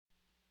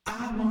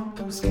I want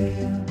those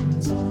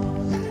cameras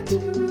on that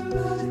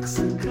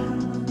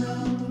lexicon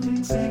of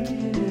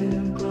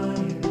executive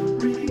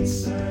client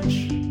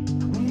research.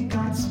 We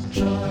got some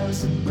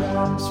charts and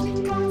graphs,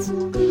 we got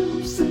some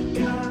groups and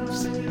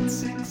gaps.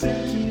 It's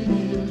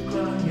executive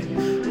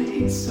client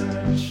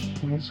research.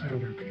 Please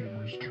have your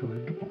cameras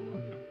turned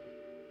on.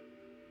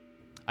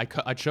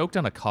 I choked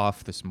on a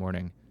cough this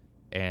morning,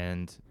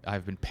 and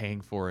I've been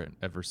paying for it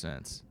ever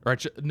since. Or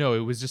no,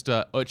 it was just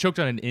I choked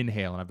on an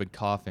inhale, and I've been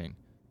coughing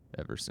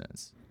ever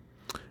since.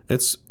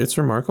 It's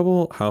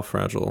remarkable how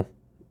fragile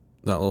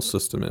that little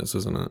system is,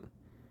 isn't it?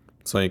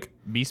 It's like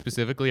Me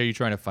specifically, are you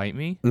trying to fight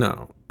me?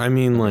 no, I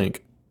mean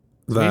like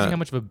It's amazing how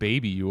much of a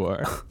baby you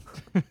are.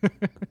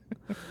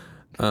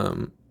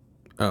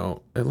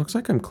 Oh, it looks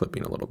like I'm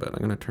clipping a little bit.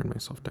 I'm gonna turn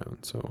myself down.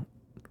 So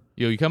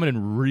Yo, you're coming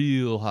in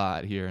real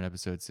hot here in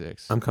episode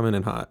 6. I'm coming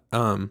in hot.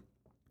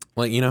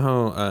 Like you know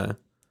how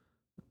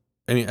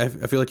I mean I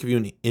feel like if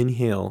you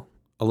inhale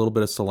a little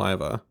bit of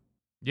saliva,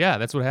 Yeah,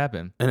 that's what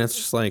happened. and it's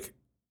just like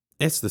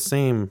it's the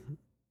same.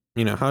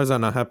 You know, how is that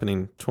not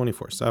happening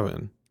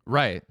 24/7?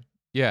 Right.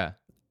 Yeah.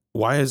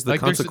 Why is the Like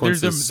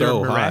consequences there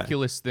so are high?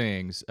 miraculous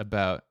things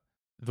about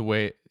the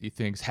way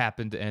things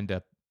happen to end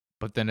up,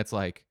 but then it's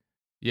like,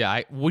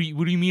 yeah, what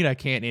do you mean I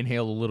can't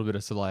inhale a little bit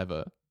of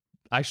saliva?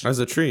 As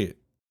a treat.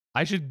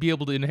 I should be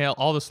able to inhale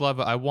all the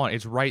saliva I want.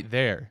 It's right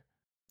there.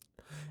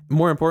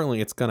 More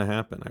importantly, it's gonna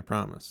happen. I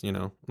promise. You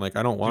know, like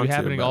I don't want to.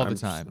 happening but all the I'm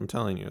time. I'm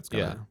telling you, it's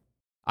gonna. Yeah.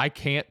 I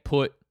can't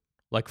put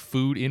like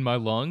food in my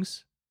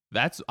lungs.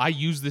 I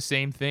use the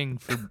same thing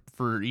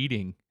for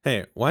eating.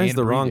 Hey, why is And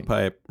the wrong breathing.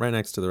 pipe right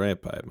next to the right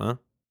pipe, huh?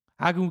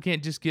 How come we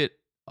can't just get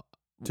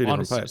Two on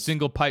a different pipes.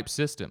 single pipe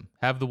system?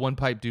 Have the one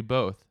pipe do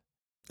both.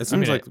 It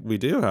seems mean, like we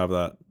do have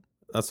that.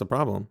 That's the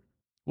problem.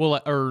 Well,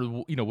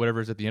 or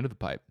whatever's at the end of the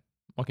pipe.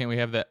 Why can't we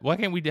have that? Why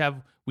can't we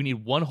have? We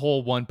need one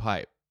hole, one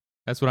pipe.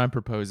 That's what I'm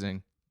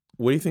proposing.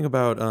 What do you think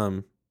about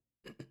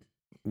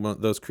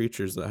those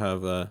creatures that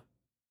have a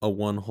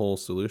one hole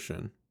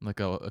solution? Like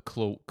a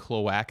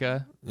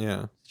cloaca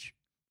Yeah,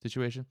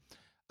 situation.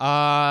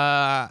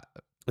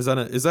 is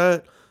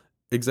that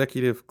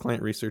executive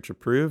client research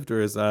approved,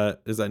 or is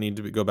that need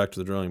to go back to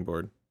the drawing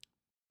board?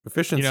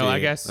 Efficiency, I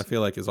guess I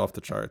feel like is off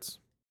the charts.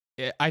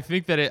 I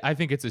think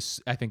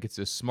it's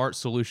a smart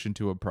solution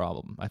to a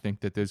problem. I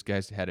think that those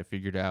guys had it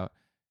figured out,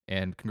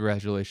 and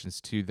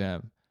congratulations to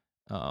them.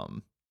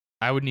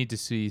 I would need to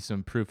see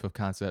some proof of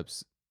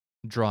concepts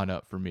drawn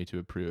up for me to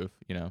approve.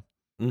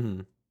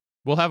 Mm-hmm.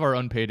 We'll have our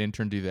unpaid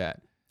intern do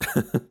that.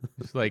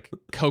 Just like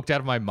coked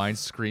out of my mind,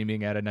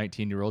 screaming at a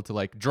 19-year-old to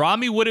like draw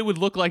me what it would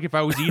look like if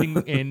I was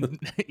eating and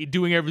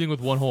doing everything with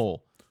one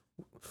hole.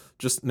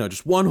 Just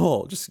one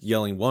hole. Just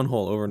yelling one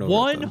hole over and over.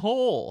 One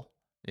hole.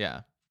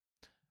 Yeah.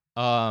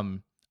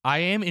 I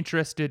am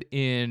interested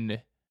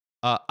in.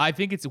 I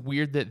think it's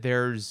weird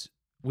that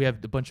we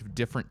have a bunch of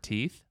different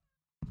teeth.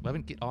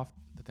 Levin, get off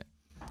the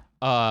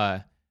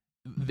thing.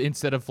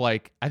 Instead of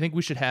like, I think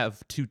we should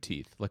have 2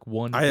 teeth, like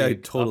one. I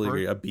big totally upper.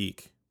 agree. A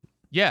beak.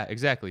 Yeah,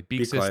 exactly. Beak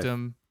Beak life.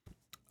 system.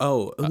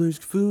 Oh, there's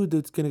food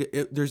that's gonna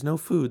get. There's no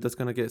food that's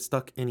gonna get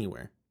stuck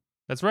anywhere.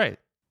 That's right.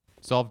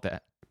 Solved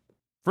that.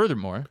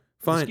 Furthermore,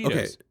 Fine.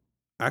 mosquitoes. Okay.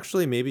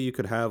 Actually, maybe you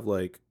could have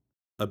like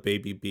a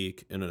baby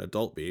beak and an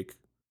adult beak.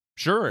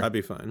 Sure. That'd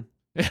be fine.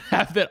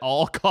 Have that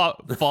all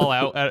fall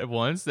out at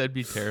once. That'd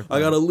be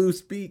terrifying. I got a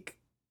loose beak.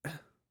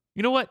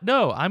 You know what?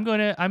 No, I'm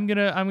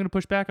gonna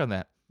push back on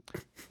that.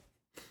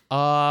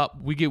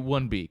 We get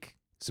one beak.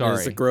 Sorry.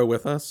 Does it grow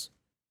with us?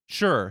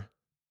 Sure.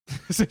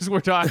 Since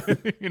we're talking,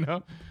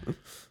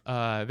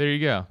 there you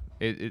go.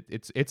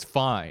 It's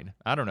fine.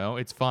 I don't know.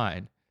 It's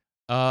fine.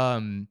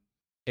 And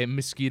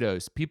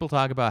mosquitoes. People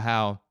talk about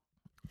how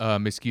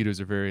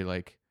mosquitoes are very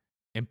like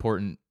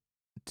important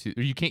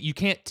to. You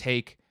can't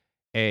take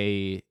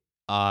a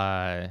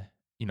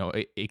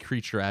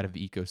creature out of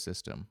the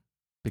ecosystem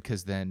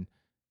because then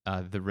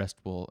the rest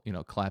will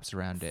collapse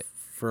around it.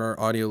 For our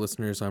audio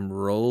listeners, I'm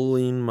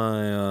rolling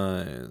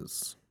my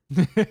eyes.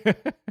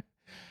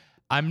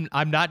 I'm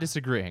not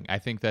disagreeing. I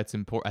think that's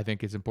important. I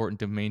think it's important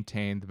to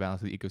maintain the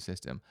balance of the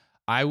ecosystem.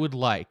 I would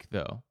like,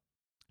 though,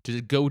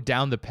 to go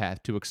down the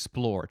path to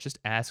explore. Just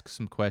ask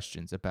some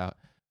questions about.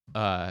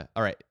 All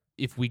right,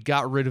 if we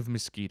got rid of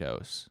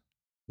mosquitoes,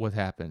 what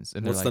happens?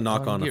 And they're What's like, the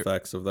knock-on you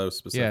effects of those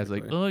specifically? Yeah, it's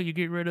like, oh, you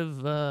get rid of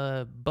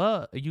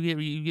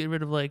you get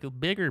rid of like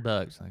bigger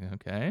bugs. Like,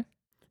 okay,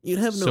 You'd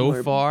have no so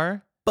more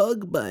far,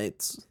 bug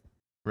bites.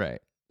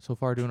 right? So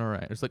far, doing all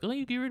right. It's like, oh,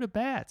 you get rid of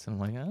bats. And I'm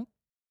like, oh.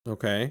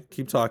 Okay,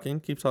 keep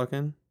talking.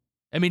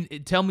 I mean,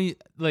 tell me,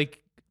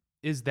 like,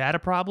 is that a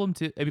problem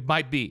too? It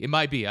might be.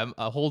 I'm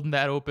holding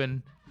that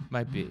open.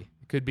 Might be.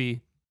 It could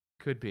be.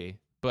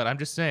 But I'm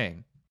just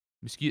saying,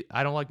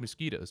 I don't like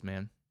mosquitoes,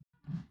 man.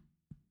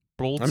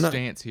 Bold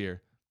stance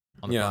here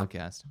on the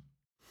podcast.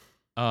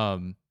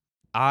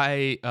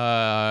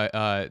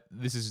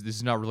 This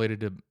is not related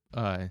to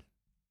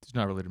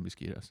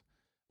mosquitoes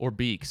or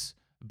beaks,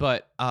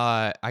 but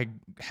I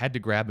had to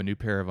grab a new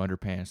pair of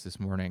underpants this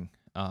morning.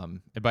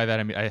 And by that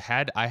I mean I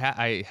had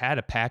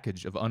a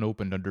package of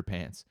unopened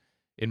underpants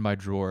in my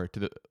drawer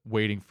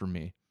waiting for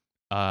me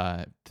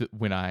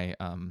when I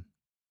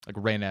like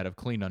ran out of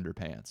clean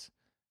underpants.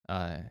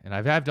 And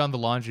I've done the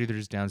laundry. They're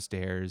just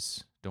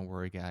downstairs. Don't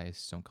worry,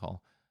 guys. Don't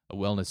call a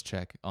wellness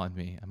check on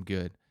me. I'm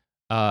good.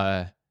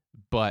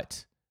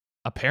 But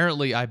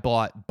apparently I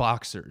bought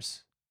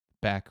boxers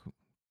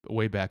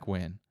way back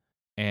when,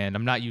 and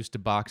I'm not used to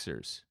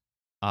boxers.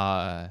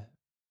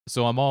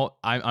 So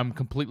I'm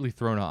completely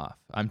thrown off.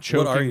 I'm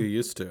choking. What are you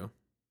used to?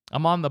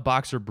 I'm on the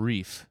boxer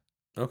brief.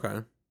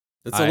 Okay.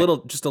 It's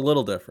just a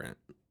little different.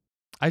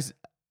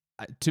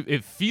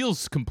 It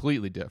feels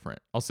completely different.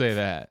 I'll say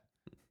that.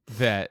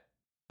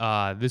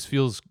 This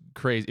feels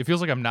crazy. It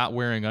feels like I'm not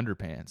wearing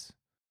underpants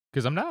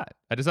because I'm not.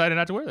 I decided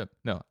not to wear them.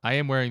 No, I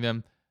am wearing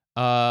them.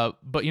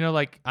 But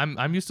like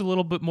I'm used to a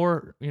little bit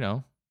more,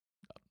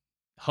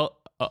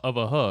 of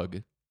a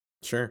hug.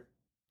 Sure.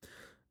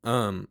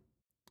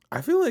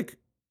 I feel like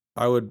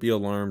I would be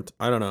alarmed.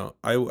 I don't know.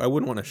 I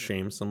wouldn't want to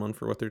shame someone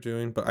for what they're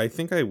doing, but I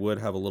think I would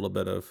have a little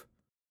bit of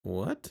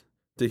what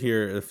to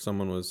hear if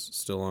someone was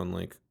still on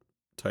like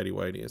tidy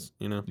whities,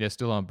 Yeah,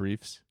 still on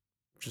briefs.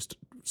 Just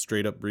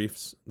straight up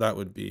briefs. That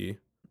would be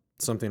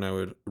something I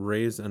would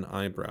raise an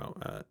eyebrow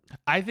at.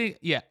 I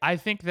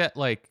think that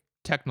like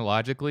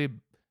technologically,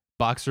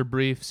 boxer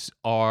briefs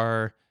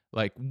are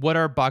like, what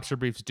are boxer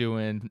briefs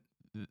doing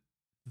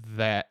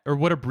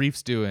what are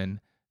briefs doing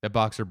that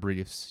boxer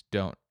briefs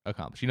don't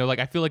accomplish? Like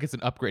I feel like it's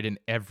an upgrade in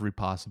every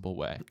possible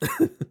way.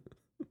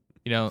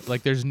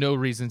 Like there's no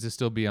reason to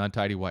still be on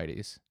tidy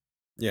whities.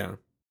 Yeah.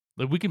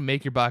 Like we can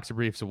make your boxer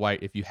briefs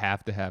white if you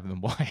have to have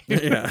them white.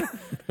 Yeah.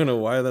 I don't know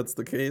why that's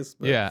the case.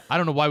 But... Yeah. I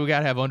don't know why we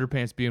gotta have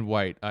underpants being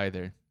white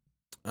either.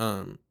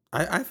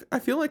 I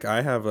feel like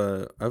I have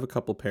a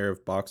couple pair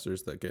of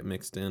boxers that get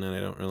mixed in, and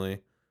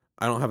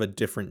I don't have a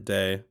different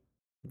day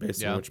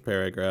based on which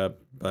pair I grab,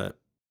 but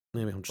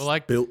maybe I'm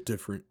just built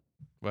different.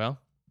 Well,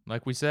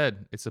 like we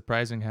said, it's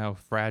surprising how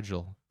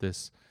fragile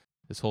this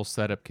whole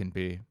setup can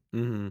be.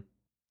 Mm-hmm.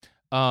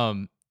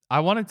 I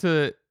wanted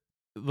to,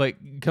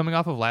 like, coming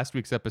off of last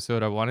week's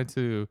episode, I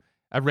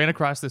ran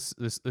across this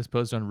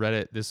post on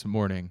Reddit this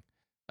morning,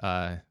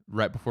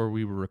 right before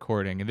we were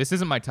recording, and this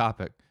isn't my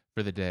topic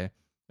for the day,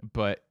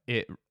 but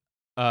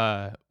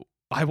I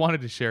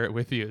wanted to share it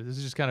with you. This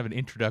is just kind of an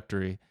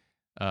introductory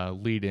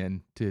lead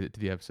in to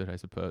the episode, I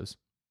suppose.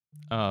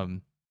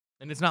 And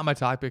it's not my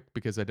topic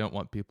because I don't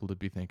want people to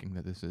be thinking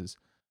that this is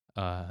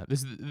a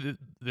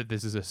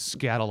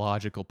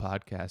scatological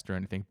podcast or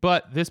anything.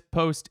 But this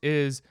post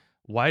is,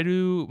 why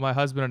do my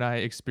husband and I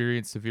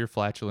experience severe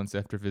flatulence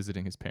after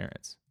visiting his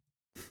parents?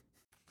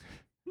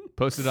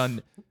 Posted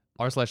on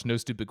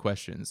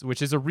r/no-stupid-questions,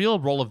 which is a real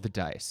roll of the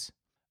dice.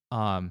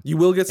 You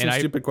will get some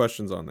stupid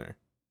questions on there.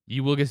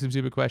 You will get some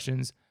stupid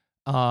questions.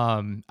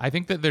 I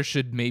think that there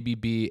should maybe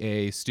be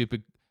a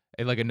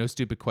no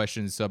stupid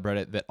questions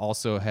subreddit that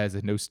also has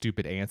a no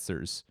stupid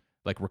answers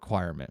like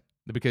requirement,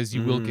 because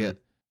you will get,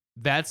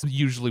 that's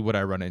usually what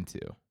I run into.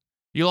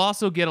 You'll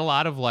also get a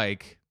lot of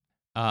like,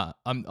 I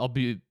won't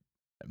be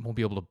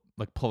able to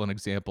like pull an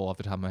example off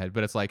the top of my head,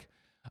 but it's like,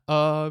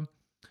 why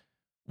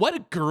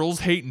do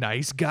girls hate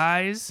nice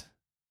guys?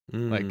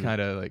 Like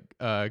kind of like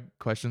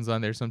questions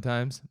on there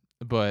sometimes.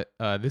 But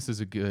this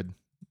is a good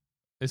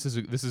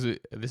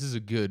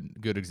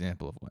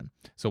example of one.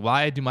 So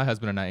why do my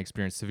husband and I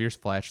experience severe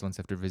flatulence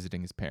after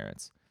visiting his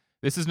parents?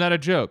 This is not a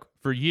joke.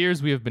 For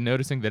years, we have been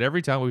noticing that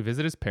every time we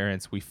visit his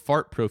parents, we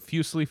fart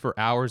profusely for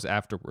hours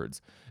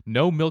afterwards.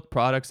 No milk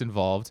products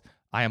involved.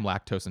 I am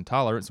lactose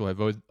intolerant,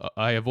 so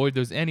I avoid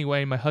those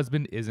anyway. My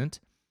husband isn't.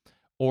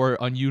 Or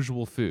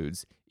unusual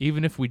foods.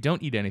 Even if we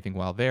don't eat anything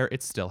while there,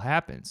 it still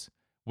happens.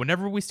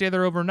 Whenever we stay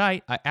there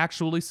overnight, I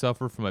actually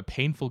suffer from a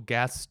painful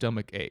gas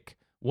stomach ache.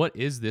 What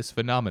is this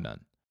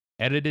phenomenon?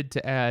 Edited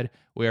to add,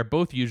 we are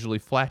both usually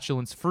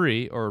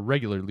flatulence-free or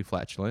regularly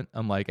flatulent,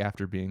 unlike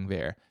after being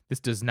there.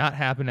 This does not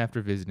happen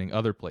after visiting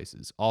other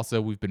places.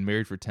 Also, we've been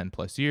married for 10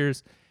 plus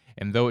years,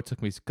 and though it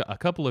took me a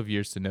couple of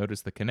years to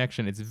notice the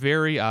connection, it's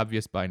very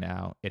obvious by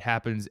now. It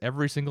happens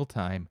every single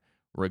time,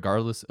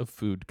 regardless of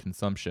food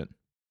consumption.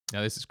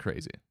 Now, this is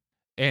crazy.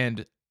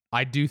 And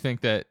I do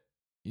think that,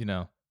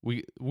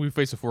 we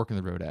face a fork in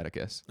the road,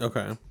 Atticus.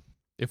 Okay.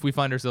 If we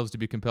find ourselves to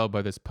be compelled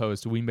by this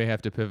post, we may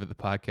have to pivot the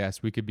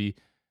podcast. We could be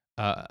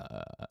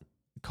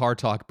car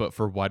talk, but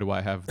for why do I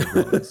have the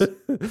roads?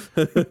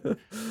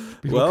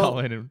 People call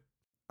in and...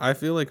 I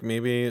feel like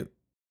maybe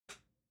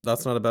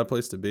that's not a bad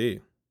place to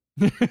be.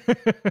 I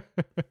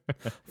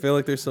feel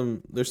like there's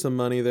some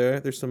money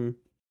there. There's some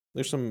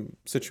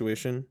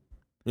situation.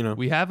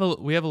 We have a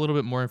little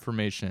bit more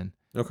information.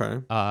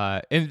 Okay.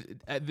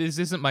 And this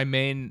isn't my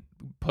main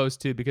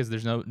post too, because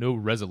there's no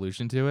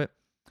resolution to it.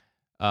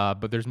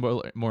 But there's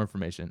more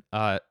information.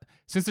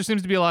 Since there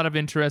seems to be a lot of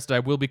interest, I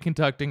will be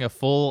conducting a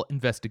full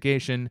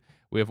investigation.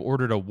 We have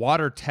ordered a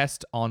water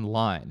test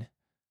online.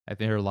 I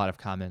think there are a lot of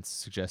comments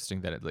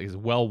suggesting that it is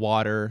well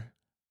water.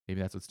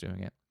 Maybe that's what's doing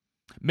it.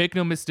 Make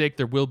no mistake,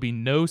 there will be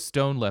no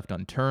stone left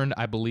unturned.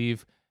 I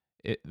believe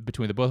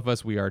between the both of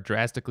us, we are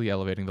drastically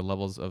elevating the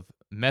levels of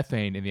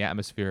methane in the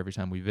atmosphere every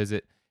time we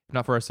visit. If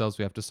not for ourselves,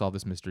 we have to solve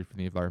this mystery for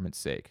the environment's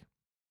sake.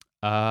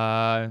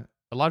 A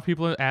lot of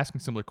people are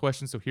asking similar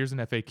questions, so here's an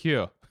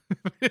FAQ.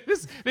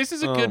 this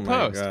is a good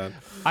post. God.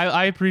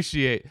 I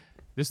appreciate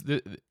this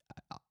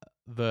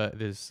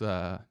this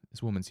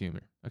woman's humor.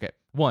 Okay,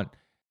 1,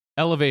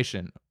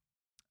 elevation.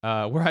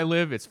 Where I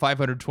live, it's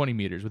 520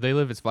 meters. Where they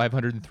live, it's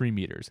 503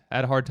 meters. I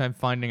had a hard time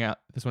finding out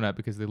this one out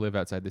because they live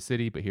outside the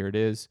city, but here it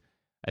is.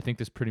 I think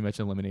this pretty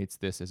much eliminates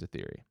this as a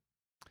theory.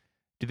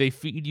 Do they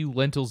feed you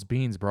lentils,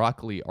 beans,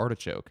 broccoli,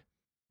 artichoke?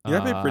 You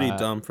gotta be pretty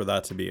dumb for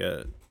that to be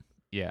it.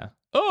 Yeah.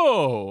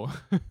 Oh!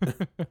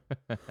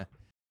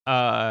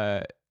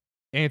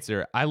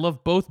 Answer. I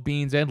love both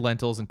beans and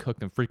lentils and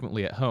cook them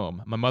frequently at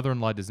home. My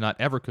mother-in-law does not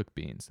ever cook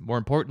beans. More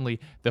importantly,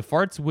 the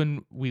farts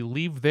when we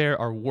leave there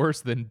are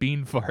worse than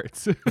bean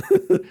farts.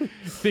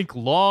 Think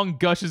long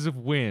gushes of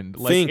wind,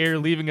 like air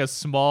leaving a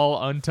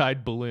small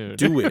untied balloon.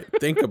 Do it.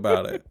 Think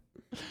about it.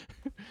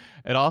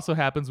 It also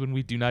happens when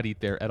we do not eat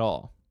there at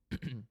all.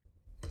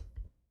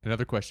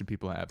 Another question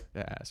people have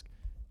to ask.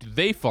 Do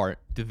they fart?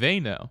 Do they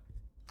know?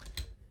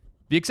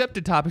 The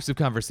accepted topics of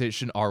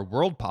conversation are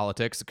world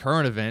politics,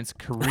 current events,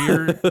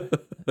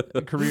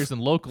 careers,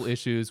 and local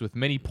issues, with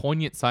many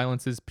poignant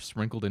silences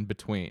sprinkled in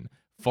between.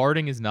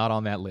 Farting is not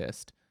on that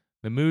list.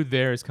 The mood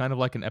there is kind of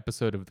like an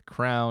episode of The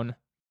Crown.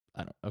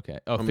 Okay.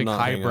 Oh, think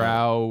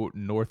highbrow,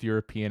 North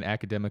European,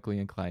 academically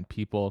inclined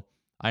people.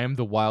 I am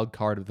the wild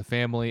card of the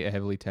family, a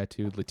heavily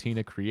tattooed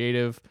Latina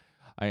creative.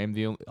 I am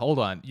the only... Hold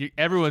on.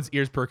 Everyone's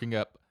ears perking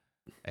up.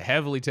 A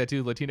heavily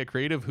tattooed Latina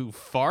creative who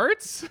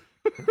farts?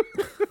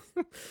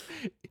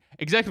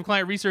 Executive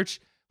client research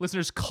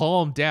listeners,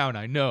 calm down.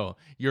 I know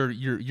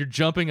you're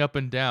jumping up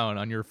and down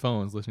on your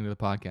phones listening to the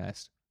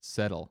podcast.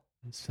 Settle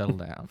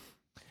down.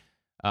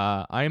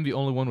 I am the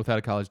only one without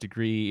a college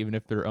degree. Even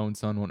if their own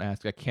son won't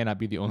ask, I cannot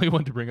be the only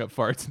one to bring up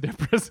farts in their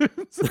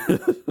presence.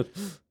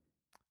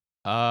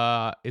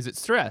 Is it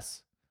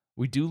stress?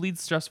 We do lead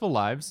stressful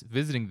lives.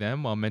 Visiting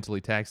them, while mentally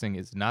taxing,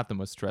 is not the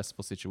most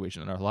stressful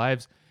situation in our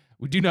lives.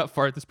 We do not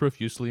fart this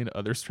profusely in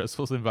other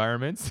stressful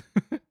environments.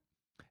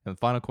 And the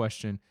final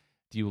question,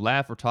 do you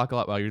laugh or talk a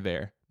lot while you're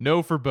there?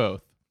 No for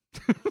both.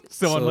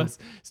 So unless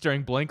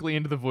staring blankly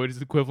into the void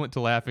is equivalent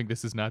to laughing,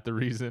 this is not the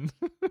reason.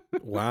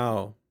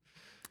 Wow.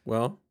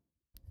 Well,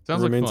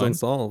 sounds remains like fun.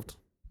 Unsolved.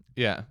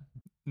 Yeah.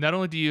 Not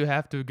only do you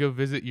have to go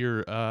visit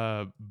your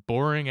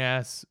boring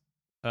ass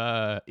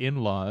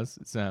in-laws,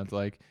 it sounds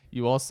like,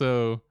 you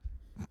also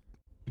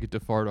get to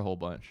fart a whole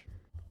bunch.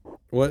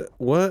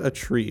 What a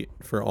treat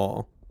for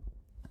all.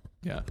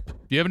 Yeah. Do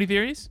you have any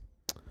theories?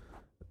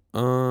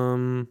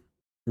 No.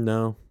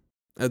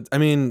 I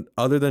mean,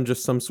 other than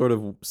just some sort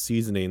of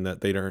seasoning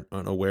that they aren't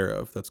unaware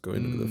of that's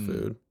going into the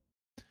food.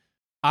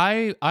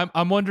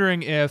 I'm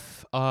wondering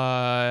if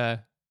I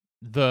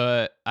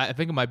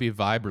think it might be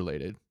vibe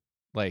related.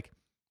 Like,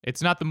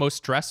 it's not the most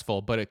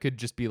stressful, but it could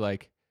just be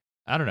like,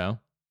 I don't know,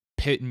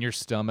 pit in your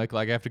stomach.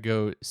 Like, I have to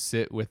go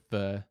sit with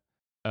the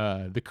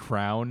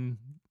Crown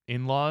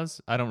in-laws.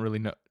 I don't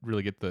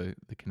really get the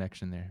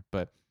connection there,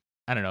 but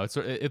I don't know. It's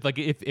like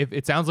if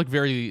it sounds like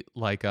very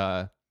like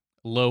a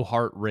low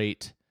heart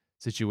rate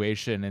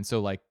situation, and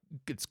so like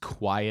it's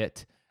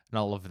quiet and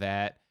all of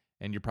that,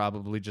 and you're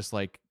probably just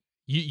like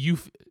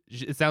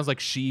it sounds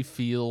like she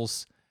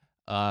feels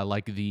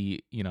like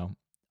the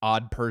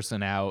odd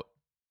person out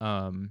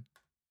and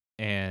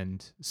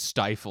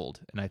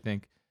stifled, and I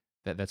think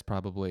that's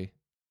probably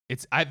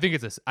I think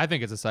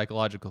it's a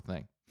psychological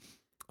thing.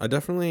 I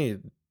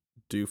definitely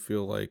do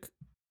feel like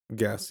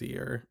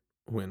gassier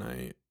when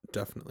I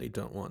definitely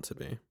don't want to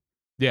be.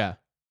 Yeah,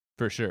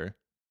 for sure.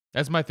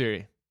 That's my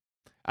theory.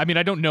 I mean,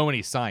 I don't know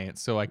any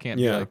science, so I can't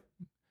be like,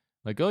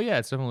 oh yeah,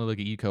 it's definitely like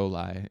an E.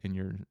 coli in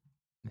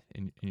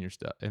your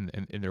stuff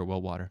in their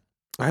well water.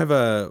 I have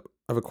a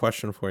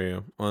question for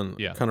you on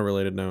kind of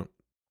related note.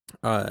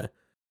 I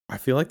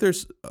feel like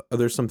there's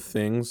some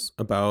things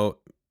about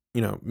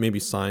maybe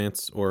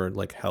science or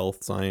like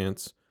health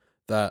science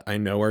that I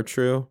know are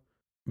true,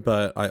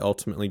 but I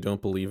ultimately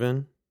don't believe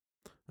in.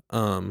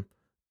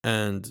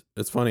 And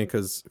it's funny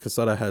because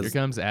Casetta has... Here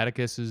comes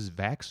Atticus's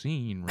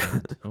vaccine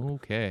rant.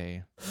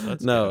 Okay.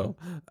 Let's go.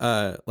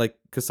 Like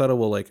Casetta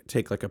will like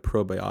take like a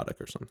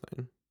probiotic or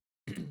something.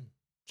 Sure.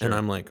 And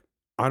I'm like,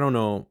 I don't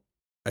know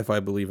if I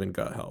believe in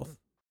gut health.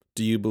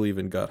 Do you believe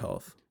in gut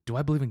health? Do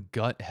I believe in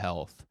gut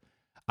health?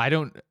 I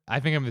think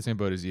I'm in the same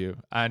boat as you.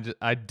 I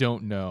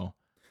don't know.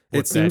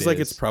 It seems like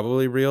it's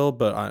probably real,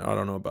 but I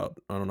don't know about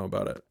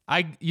it.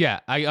 I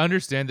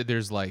understand that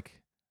there's like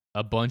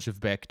a bunch of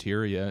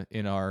bacteria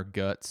in our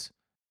guts.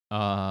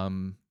 I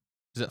don't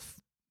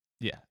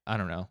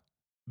know,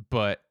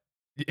 but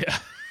yeah,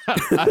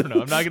 I don't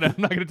know. I'm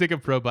not gonna take a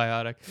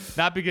probiotic.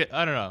 Not because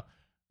I don't know.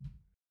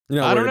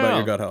 You're not worried about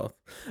your gut health.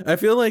 I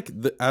feel like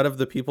out of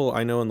the people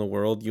I know in the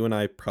world, you and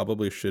I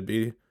probably should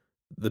be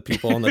the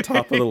people on the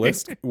top of the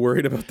list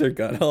worried about their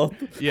gut health.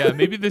 Yeah,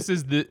 maybe this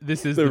is the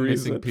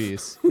missing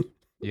piece.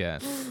 Yeah,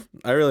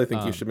 I really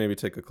think you should maybe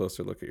take a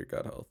closer look at your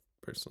gut health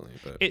personally.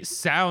 But it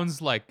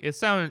sounds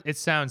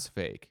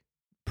fake.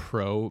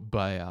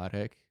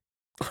 Probiotic.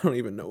 I don't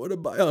even know what a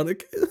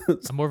biotic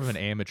is. I'm more of an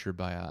amateur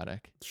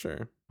biotic.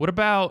 Sure. What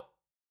about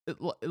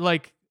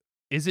like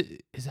is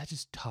that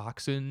just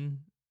toxin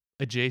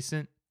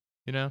adjacent,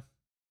 you know?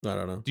 I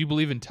don't know. Do you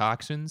believe in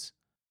toxins?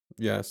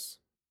 Yes.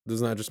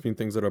 Doesn't that just mean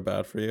things that are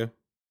bad for you?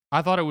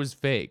 I thought it was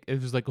fake.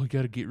 It was like, oh, you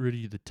got to get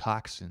rid of the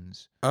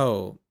toxins.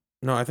 Oh,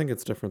 no, I think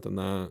it's different than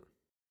that.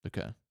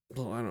 Okay.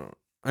 Well, I don't.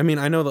 I mean,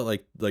 I know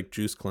that like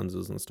juice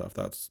cleanses and stuff.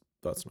 That's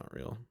not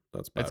real.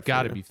 That's bad. It's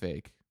got to be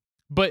fake.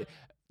 But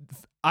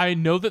I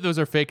know that those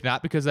are fake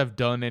not because I've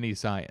done any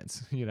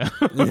science, you know,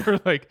 or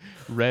like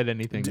read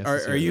anything.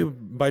 Are you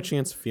by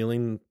chance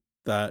feeling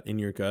that in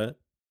your gut?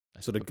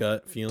 Sort of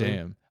gut feeling?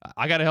 Damn,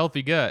 I got a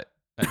healthy gut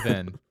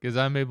then because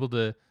I'm able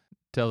to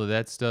tell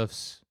that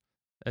stuff's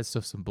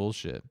some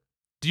bullshit.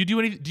 Do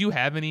you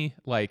have any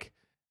like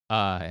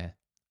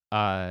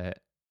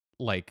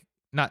like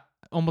not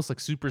almost like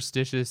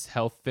superstitious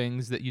health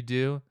things that you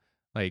do,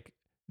 like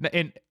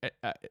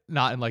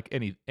not in like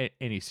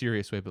any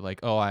serious way, but like,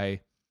 oh, I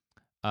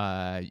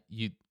don't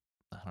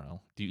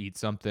know, do you eat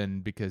something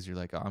because you're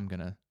like, oh,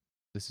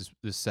 this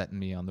is setting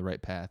me on the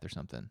right path or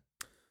something?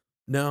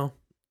 No,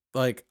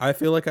 like I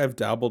feel like I've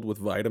dabbled with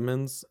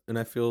vitamins, and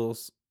I feel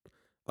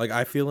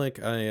like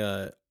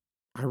I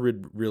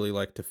would really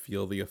like to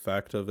feel the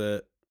effect of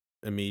it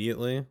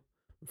immediately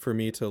for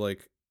me to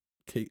like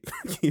keep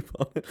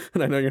on it.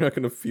 And I know you're not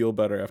going to feel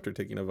better after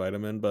taking a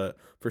vitamin, but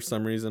for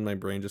some reason my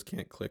brain just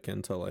can't click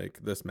into like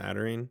this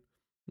mattering.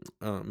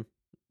 To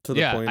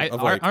the point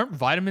of like, aren't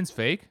vitamins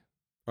fake?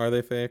 Are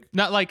they fake?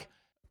 Not like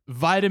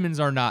vitamins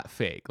are not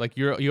fake. Like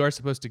you are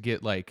supposed to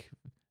get like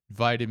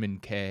vitamin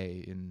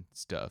K and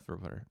stuff or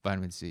whatever,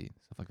 vitamin C,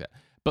 stuff like that.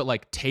 But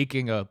like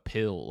taking a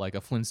pill, like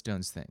a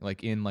Flintstones thing,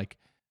 like in like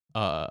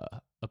a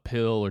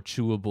pill or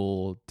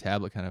chewable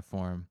tablet kind of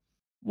form.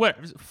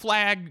 What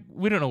flag?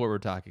 We don't know what we're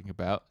talking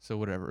about, so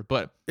whatever.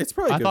 But it's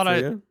probably good for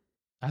you.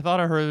 I thought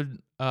I heard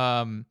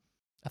on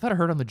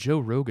the Joe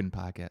Rogan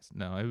podcast.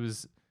 No, it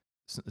was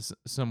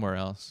somewhere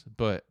else.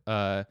 But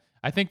I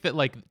think that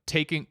like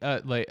taking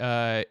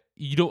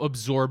you don't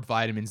absorb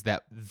vitamins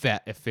that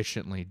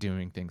efficiently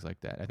doing things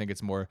like that. I think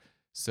it's more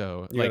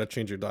so you gotta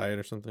change your diet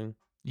or something.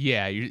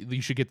 Yeah,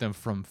 you should get them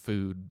from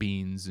food,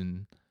 beans,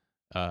 and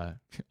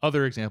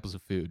other examples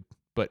of food.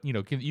 But you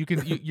know, you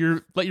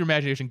let your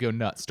imagination go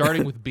nuts.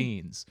 Starting with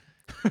beans.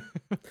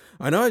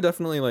 I know. I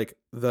definitely like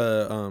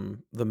the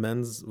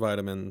men's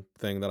vitamin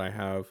thing that I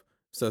have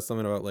says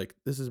something about like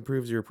this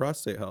improves your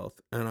prostate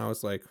health, and I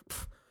was like,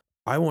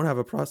 I won't have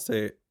a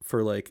prostate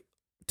for like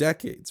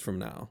decades from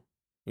now,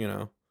 you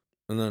know.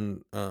 And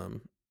then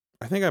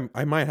I think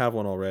I might have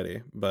one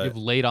already, but you have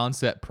late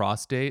onset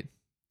prostate.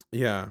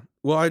 Yeah.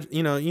 Well,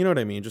 you know what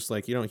I mean. Just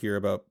like you don't hear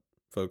about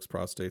folks'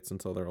 prostates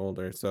until they're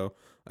older, so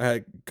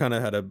I kind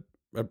of had a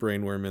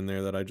brainworm in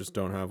there that I just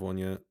don't have one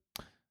yet.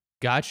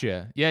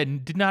 Gotcha. Yeah,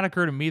 it did not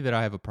occur to me that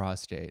I have a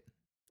prostate.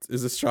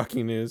 Is this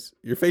shocking news?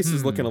 Your face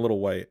is looking a little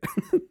white.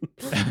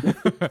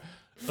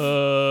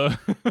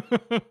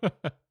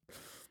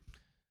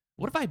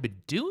 What have I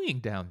been doing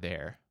down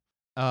there?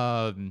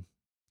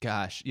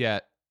 Gosh, yeah,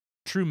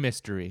 true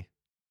mystery.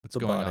 What's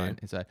going on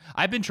inside?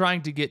 I've been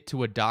trying to get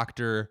to a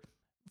doctor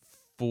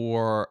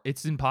for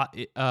just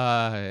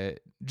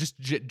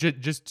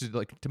to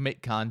like to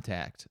make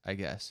contact, I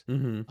guess.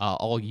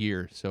 All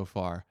year so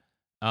far.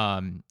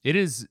 It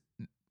is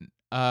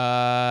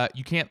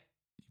you can't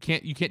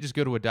just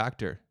go to a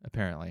doctor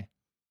apparently.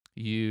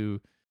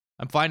 I'm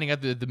finding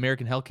out that the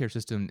American healthcare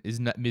system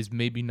is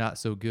maybe not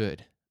so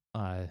good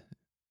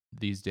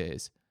these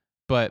days.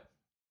 But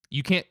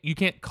you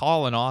can't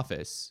call an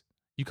office.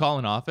 You call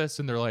an office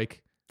and they're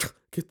like,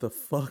 get the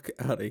fuck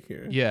out of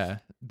here. Yeah,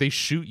 they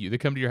shoot you. They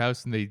come to your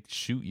house and they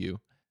shoot you.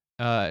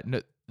 No,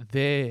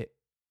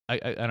 I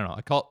don't know.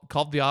 I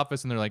called the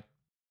office and they're like,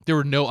 there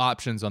were no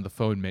options on the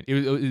phone. It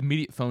was an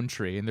immediate phone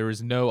tree, and there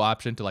was no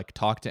option to like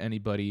talk to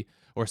anybody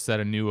or set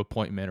a new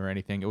appointment or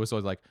anything. It was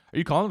always like, are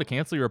you calling to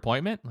cancel your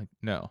appointment? Like,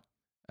 no.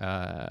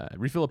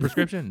 Refill a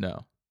prescription?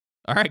 No.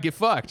 All right, get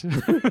fucked.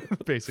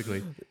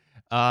 Basically.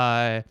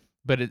 But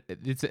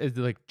it's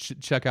like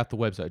check out the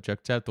website.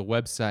 Check out the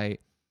website.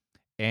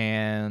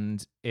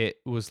 And it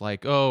was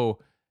like, oh,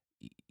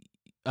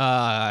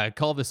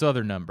 call this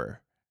other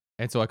number.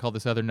 And so I called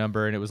this other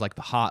number, and it was like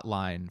the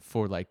hotline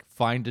for like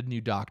find a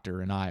new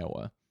doctor in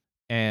Iowa.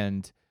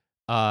 And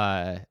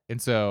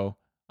so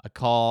I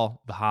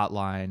call the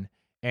hotline,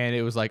 and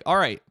it was like, all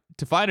right,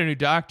 to find a new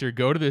doctor,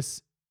 go to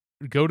this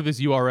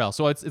URL.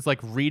 So it's like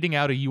reading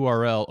out a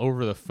URL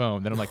over the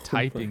phone that I'm like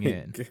typing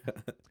in.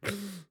 God.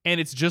 And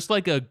it's just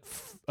like a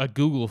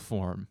Google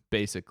form,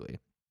 basically,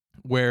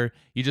 where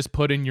you just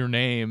put in your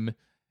name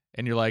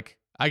and you're like,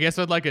 I guess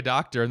I'd like a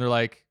doctor. And they're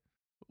like,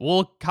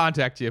 we'll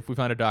contact you if we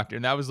find a doctor.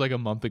 And that was like a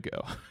month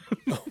ago.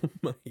 Oh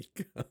my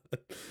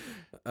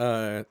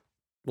God.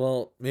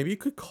 Well, maybe you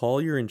could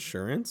call your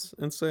insurance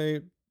and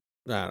say,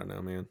 I don't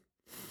know, man.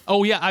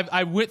 Oh yeah,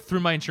 I went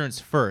through my insurance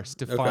first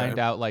to find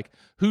out like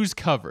who's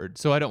covered.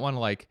 So I don't want to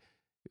like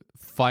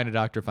find a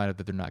doctor, find out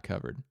that they're not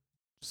covered.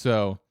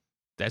 So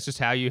that's just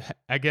how you,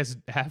 I guess,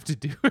 have to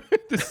do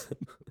it.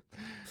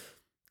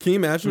 Can you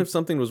imagine if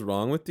something was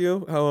wrong with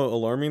you? How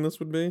alarming this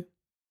would be?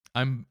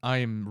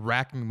 I'm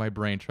racking my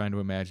brain trying to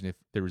imagine if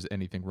there was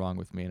anything wrong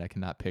with me, and I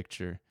cannot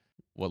picture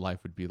what life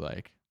would be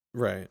like.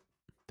 Right.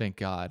 Thank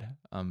God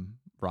I'm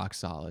rock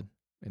solid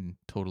and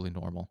totally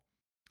normal.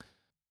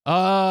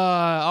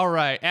 All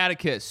right,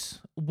 Atticus,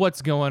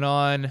 what's going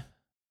on?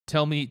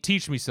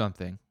 Teach me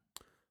something.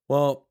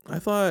 Well, I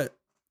thought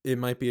it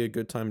might be a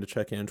good time to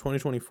check in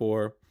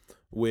 2024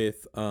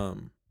 with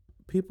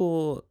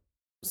people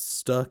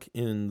stuck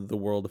in the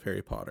world of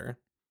Harry Potter,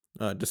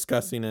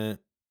 discussing it,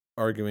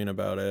 arguing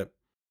about it.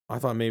 I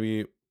thought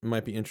maybe it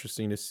might be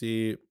interesting to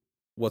see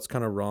what's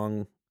kind of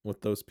wrong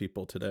with those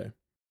people today.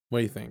 What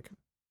do you think?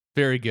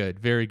 Very good,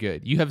 very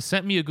good. You have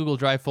sent me a Google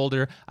Drive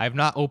folder. I have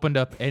not opened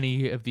up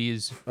any of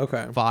these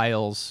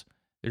files.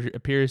 There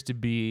appears to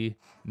be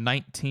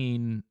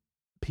 19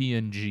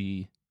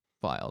 PNG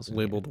files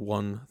labeled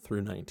 1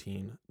 through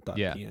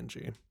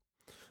 19.png.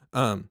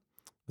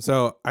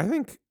 So I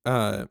think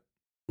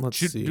let's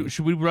see.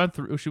 Should we run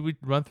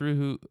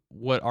through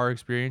what our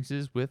experience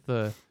is with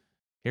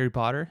Harry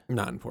Potter?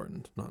 Not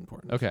important.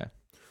 Okay.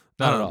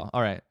 Not at all.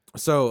 All right.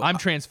 So I'm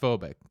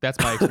transphobic. That's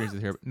my experience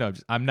with Harry. No,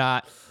 I'm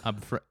not. I'm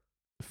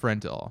friend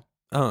to all.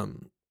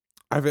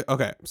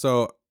 Okay.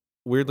 So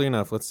weirdly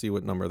enough, let's see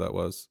what number that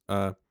was.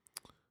 I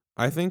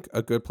think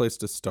a good place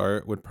to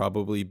start would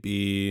probably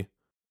be.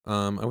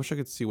 I wish I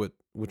could see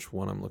which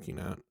one I'm looking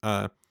at.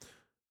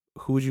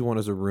 Who would you want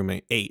as a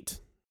roommate?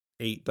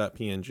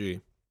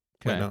 8.png.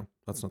 Okay. Wait, no,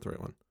 that's not the right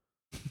one.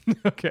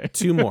 Okay.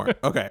 2 more.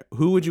 Okay.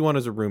 Who would you want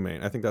as a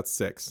roommate? I think that's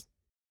 6. Is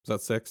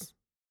that 6?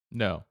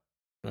 No.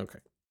 Okay.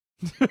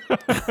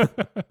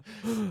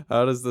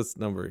 How does this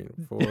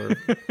numbering? 4,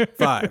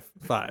 5.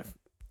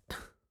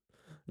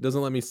 It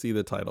doesn't let me see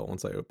the title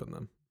once I open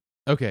them.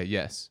 Okay.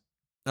 Yes.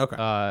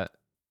 Okay.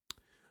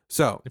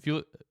 So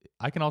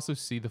I can also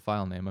see the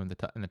file name in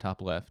the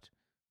top left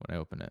when I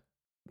open it.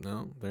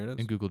 No, there it is.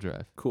 In Google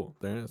Drive. Cool.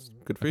 There it is.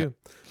 Good for you.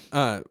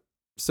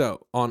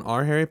 So on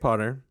our Harry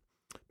Potter,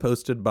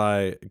 posted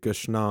by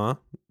Gashna,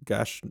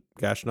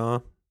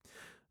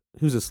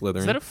 who's a Slytherin.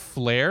 Is that a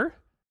flare?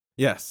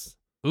 Yes.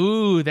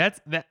 Ooh, that's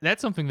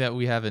something that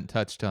we haven't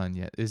touched on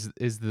yet. Is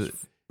the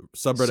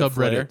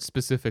subreddit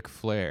specific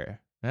flare?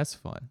 That's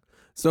fun.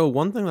 So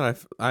one thing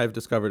that I've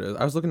discovered is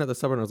I was looking at the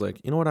subreddit and I was like,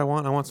 you know what I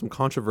want? I want some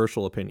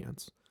controversial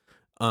opinions.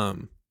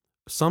 Some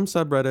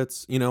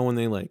subreddits, when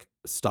they like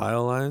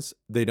stylize,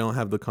 they don't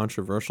have the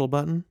controversial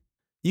button.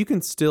 You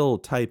can still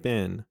type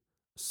in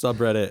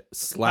subreddit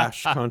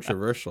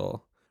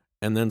 /controversial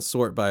and then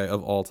sort by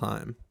of all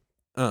time.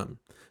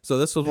 So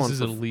this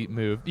was an elite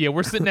move. Yeah,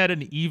 we're sitting at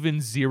an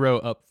even 0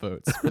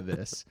 upvotes for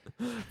this.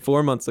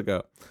 4 months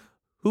ago.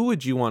 Who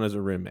would you want as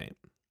a roommate?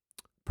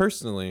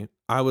 Personally,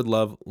 I would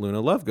love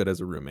Luna Lovegood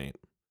as a roommate.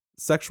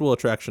 Sexual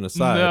attraction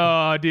aside.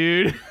 No,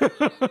 dude.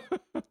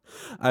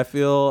 I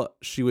feel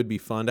she would be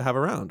fun to have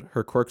around.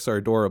 Her quirks are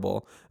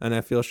adorable, and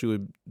I feel she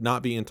would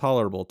not be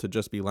intolerable to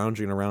just be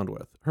lounging around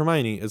with.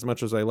 Hermione, as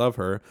much as I love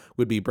her,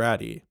 would be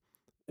bratty.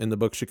 In the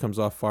book, she comes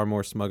off far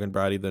more smug and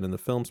bratty than in the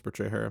films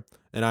portray her,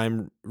 and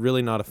I'm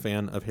really not a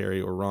fan of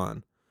Harry or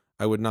Ron.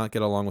 I would not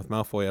get along with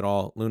Malfoy at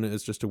all. Luna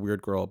is just a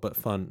weird girl, but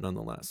fun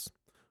nonetheless.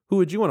 Who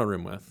would you want to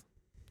room with?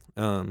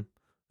 A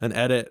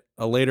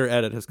later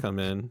edit has come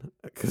in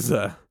because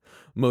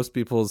most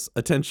people's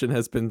attention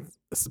has been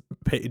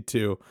paid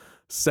to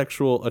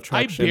sexual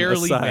attraction. I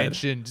barely aside.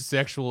 mentioned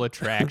sexual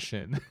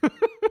attraction.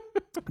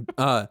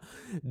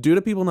 Due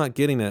to people not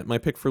getting it, my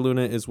pick for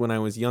Luna is when I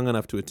was young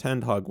enough to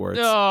attend Hogwarts.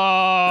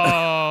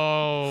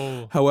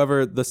 No.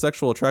 However, the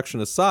sexual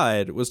attraction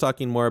aside was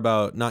talking more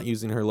about not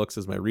using her looks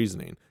as my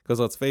reasoning.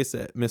 Because let's face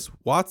it, Miss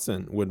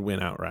Watson would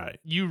win outright.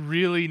 You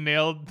really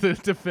nailed the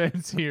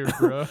defense here,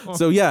 bro.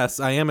 So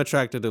yes, I am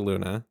attracted to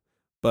Luna,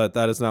 but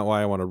that is not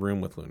why I want to room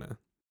with Luna.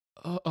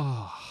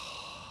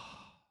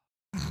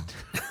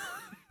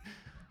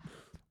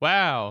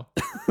 Wow.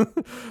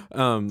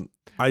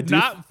 I do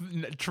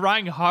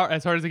trying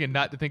as hard as I can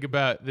not to think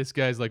about this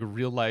guy's like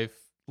real life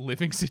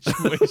living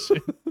situation.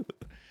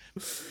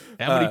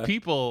 How many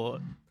people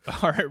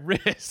are at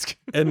risk?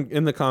 And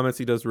in the comments,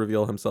 he does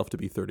reveal himself to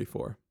be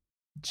 34.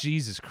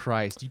 Jesus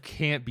Christ, you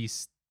can't be.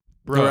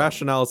 Bro. The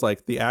rationale is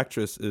like the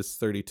actress is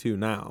 32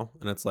 now,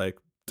 and it's like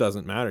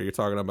doesn't matter. You're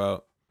talking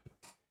about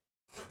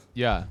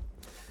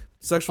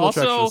sexual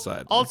attraction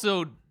aside.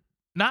 Also,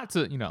 not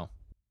to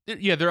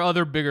there are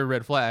other bigger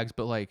red flags,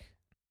 but like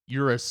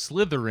you're a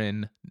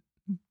Slytherin,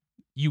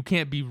 you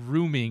can't be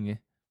rooming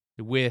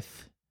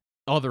with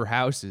other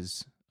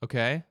houses.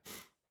 Okay.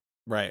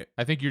 Right.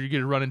 I think you're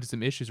going to run into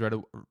some issues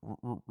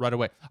right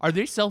away. Are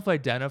they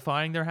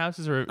self-identifying their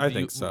houses, or I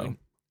think so?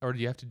 Or do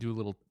you have to do a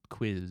little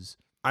quiz?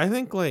 I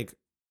think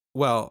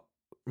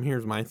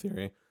here's my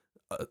theory.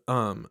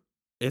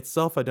 It's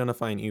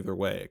self-identifying either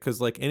way, because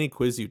like any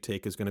quiz you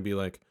take is going to be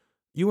like,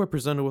 you are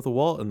presented with a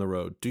wallet in the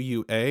road. Do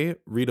you A,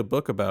 read a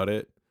book about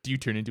it? Do you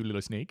turn into a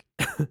little snake?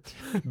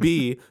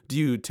 B, do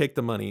you take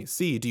the money?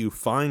 C, do you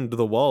find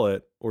the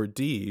wallet? Or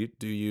D,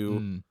 do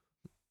you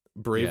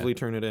bravely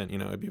turn it in. You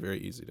know, it'd be very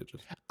easy to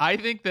just. I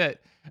think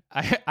that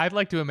I'd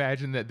like to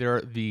imagine that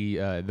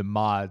the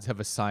mods have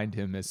assigned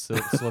him as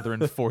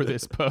Slytherin for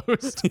this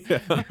post. Yeah.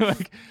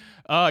 Like,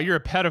 oh, you're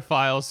a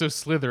pedophile, so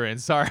Slytherin.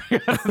 Sorry.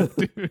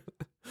 Dude.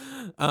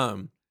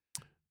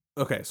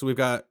 Okay, so we've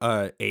got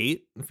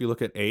 8. If you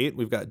look at 8,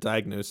 we've got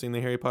diagnosing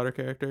the Harry Potter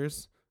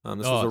characters.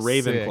 This was a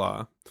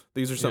Ravenclaw.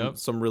 These are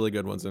some really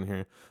good ones in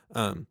here.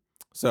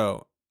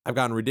 So I've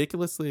gotten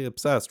ridiculously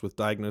obsessed with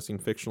diagnosing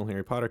fictional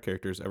Harry Potter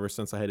characters ever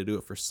since I had to do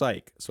it for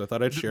psych. So I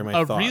thought I'd share my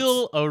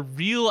thoughts. A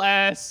real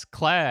ass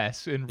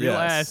class in real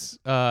ass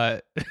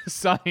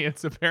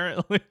science,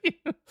 apparently.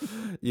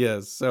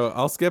 Yes. So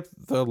I'll skip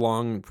the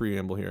long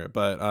preamble here,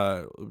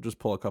 but just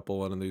pull a couple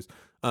one of these.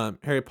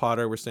 Harry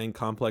Potter, we're saying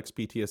complex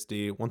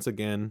PTSD. Once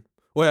again,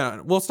 well,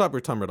 yeah, we'll stop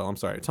with Tom Riddle. I'm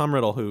sorry. Tom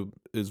Riddle, who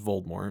is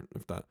Voldemort,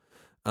 if that.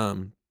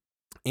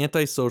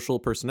 Antisocial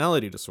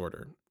personality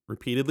disorder.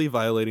 Repeatedly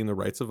violating the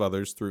rights of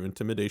others through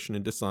intimidation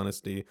and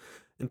dishonesty,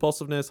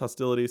 impulsiveness,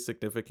 hostility,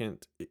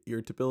 significant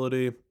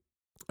irritability,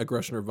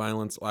 aggression or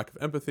violence, lack of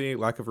empathy,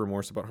 lack of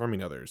remorse about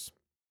harming others,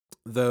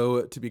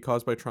 though to be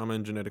caused by trauma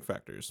and genetic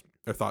factors,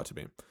 or thought to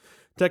be.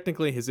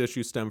 Technically, his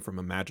issues stem from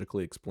a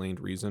magically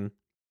explained reason.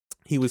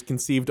 He was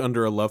conceived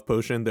under a love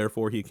potion,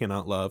 therefore he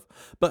cannot love.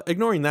 But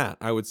ignoring that,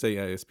 I would say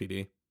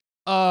ISPD.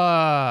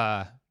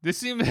 This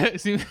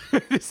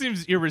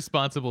seems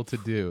irresponsible to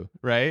do,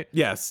 right?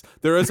 Yes.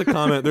 There is a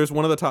comment. There's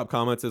one of the top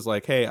comments is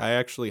like, hey, I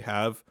actually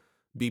have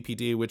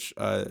BPD, which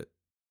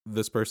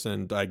this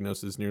person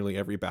diagnoses nearly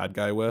every bad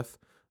guy with.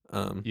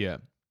 Yeah.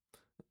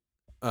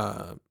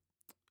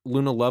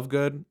 Luna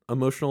Lovegood,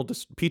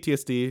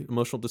 PTSD,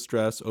 emotional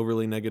distress,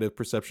 overly negative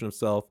perception of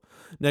self,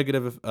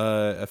 negative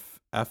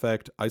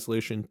affect,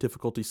 isolation,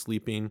 difficulty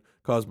sleeping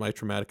caused by a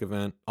traumatic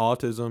event,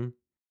 autism.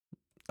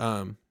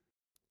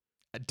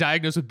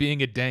 Diagnosed with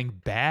being a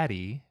dang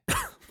baddie.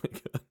 Oh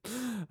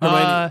my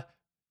God.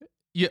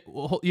 Yeah.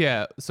 Well,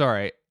 yeah.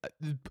 Sorry.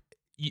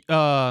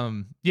 Yeah.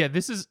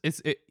 This is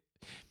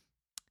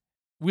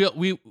we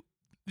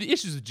the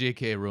issues with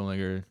J.K.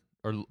 Rowling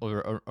are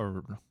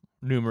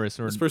numerous.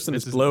 Or this person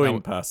is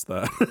blowing past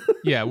that.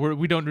 Yeah,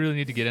 we don't really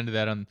need to get into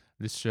that on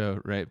this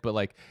show, right? But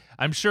like,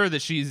 I'm sure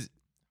that she's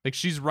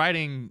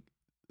writing.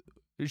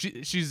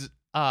 She's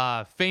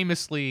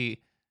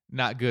famously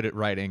not good at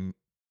writing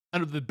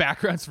the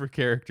backgrounds for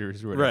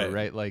characters or whatever,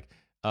 right? Like,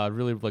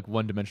 really like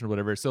one dimensional,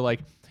 whatever. So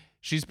like,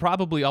 she's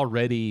probably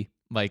already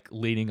like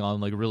leaning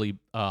on like really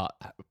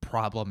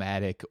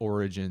problematic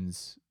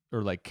origins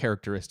or like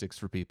characteristics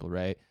for people,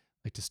 right?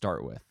 Like to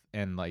start with,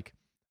 and like.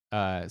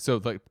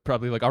 So like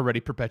probably like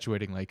already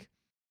perpetuating like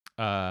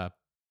I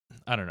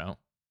don't know,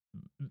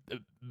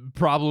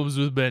 problems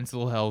with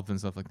mental health and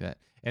stuff like that,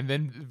 and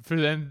then for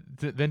them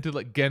to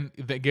like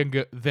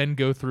then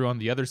go through on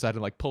the other side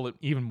and like pull it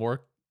even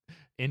more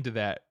into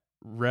that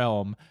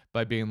realm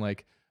by being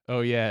like,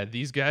 oh yeah,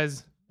 these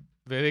guys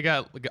they've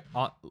all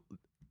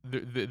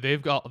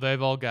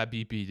got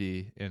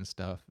BPD and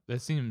stuff.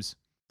 That seems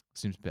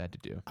bad to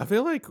do. I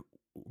feel like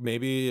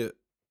maybe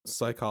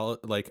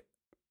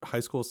high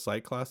school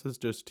psych classes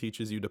just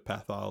teaches you to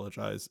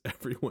pathologize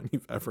everyone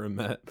you've ever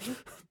met.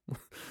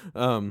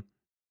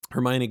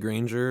 Hermione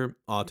Granger,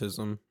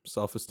 autism,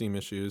 self-esteem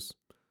issues,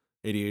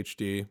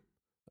 ADHD.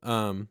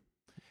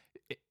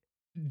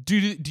 Do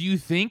you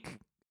think?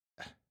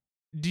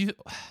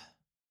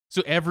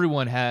 So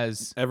everyone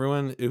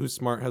who's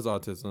smart has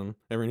autism.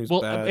 Everyone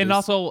who's bad, and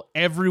also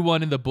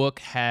everyone in the book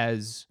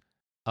has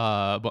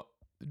bunch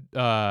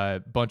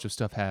of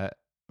stuff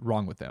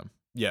wrong with them.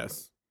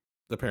 Yes,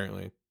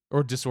 apparently.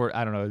 Or disorder.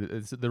 I don't know.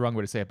 It's the wrong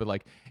way to say it, but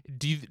like,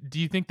 do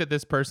you think that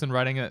this person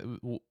writing it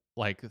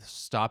like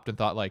stopped and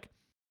thought like,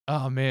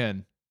 oh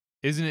man,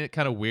 isn't it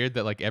kind of weird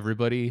that like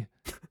everybody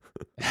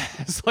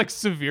has like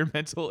severe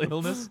mental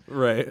illness,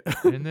 right?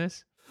 In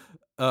this,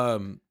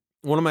 one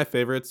of my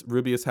favorites,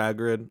 Rubius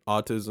Hagrid,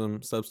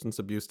 autism, substance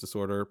abuse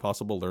disorder,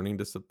 possible learning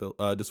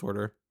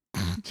disorder.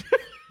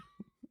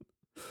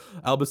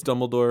 Albus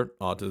Dumbledore,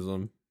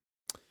 autism.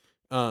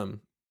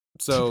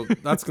 So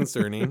that's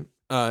concerning.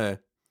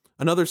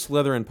 Another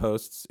Slytherin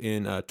posts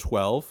in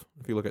 12.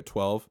 If you look at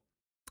 12,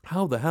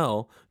 how the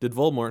hell did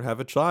Voldemort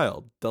have a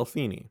child?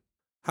 Delphini.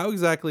 How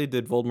exactly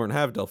did Voldemort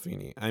have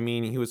Delphini? I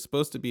mean, he was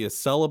supposed to be a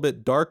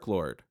celibate Dark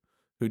Lord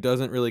who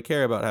doesn't really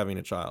care about having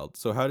a child.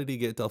 So how did he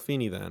get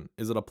Delphini then?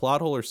 Is it a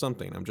plot hole or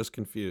something? I'm just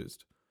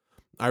confused.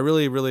 I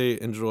really, really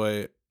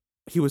enjoy.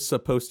 He was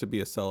supposed to be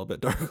a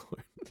celibate Dark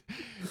Lord.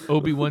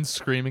 Obi-Wan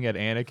screaming at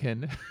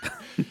Anakin.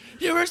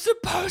 You were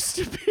supposed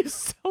to be a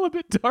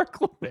celibate Dark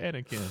Lord,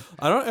 Anakin.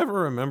 I don't ever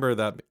remember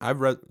that. I've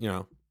read,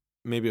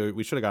 maybe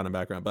we should have gotten a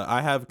background, but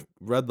I have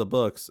read the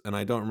books and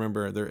I don't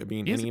remember there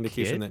being any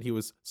indication that he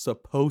was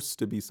supposed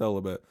to be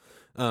celibate.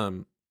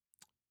 Do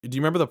you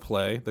remember the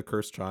play, The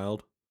Cursed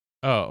Child?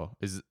 Oh,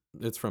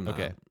 it's from that.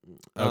 Okay.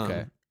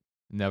 Okay.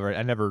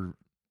 I never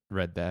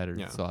read that or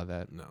saw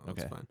that. No,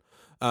 that's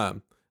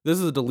fine. This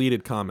is a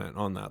deleted comment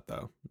on that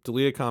though.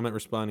 Deleted comment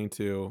responding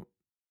to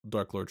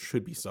Dark Lord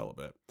should be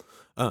celibate.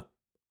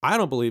 I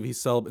don't believe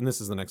he's celibate, and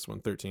this is the next one,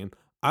 13.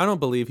 I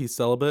don't believe he's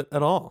celibate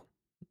at all.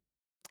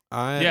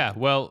 Yeah,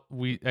 well,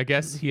 I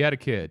guess he had a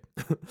kid.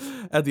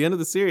 At the end of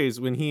the series,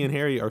 when he and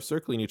Harry are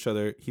circling each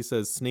other, he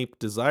says Snape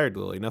desired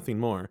Lily, nothing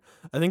more.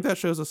 I think that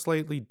shows a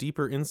slightly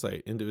deeper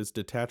insight into his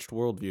detached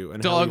worldview.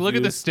 And Dog, look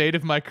at the state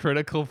of my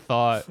critical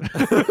thought.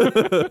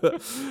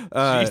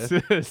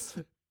 Jesus.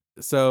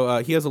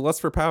 So he has a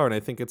lust for power, and I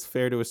think it's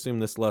fair to assume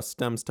this lust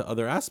stems to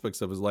other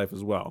aspects of his life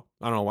as well.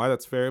 I don't know why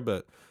that's fair,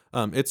 but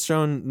it's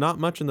shown not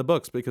much in the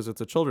books because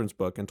it's a children's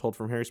book and told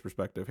from Harry's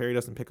perspective. Harry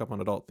doesn't pick up on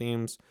adult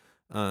themes.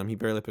 He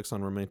barely picks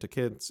on romantic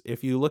kids.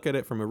 If you look at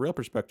it from a real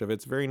perspective,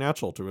 it's very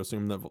natural to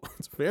assume that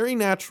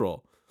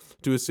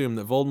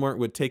Voldemort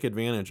would take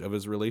advantage of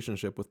his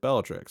relationship with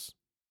Bellatrix.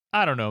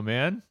 I don't know,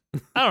 man.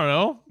 I don't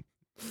know.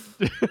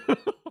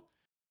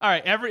 All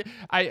right,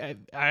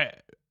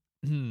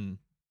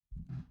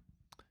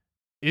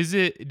 Is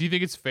it? Do you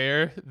think it's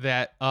fair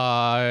that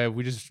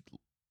we just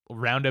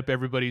round up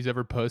everybody's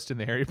ever posted in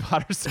the Harry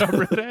Potter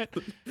subreddit,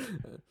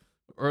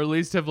 or at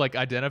least have like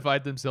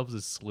identified themselves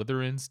as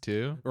Slytherins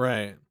too?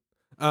 Right.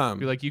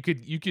 Be like you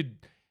could, you could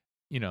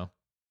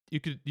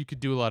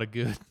do a lot of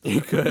good.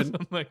 You could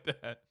something like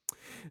that.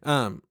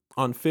 On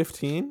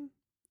 15,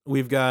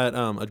 we've got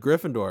a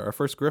Gryffindor, our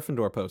first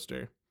Gryffindor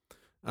poster.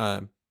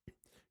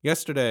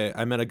 Yesterday,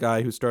 I met a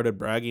guy who started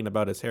bragging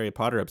about his Harry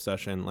Potter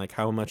obsession, like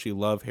how much he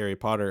loved Harry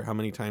Potter, how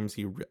many times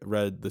he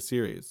read the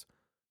series.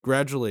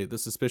 Gradually, the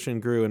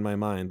suspicion grew in my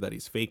mind that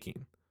he's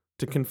faking.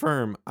 To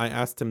confirm, I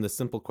asked him the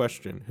simple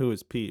question, who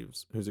is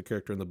Peeves, who's a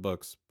character in the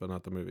books, but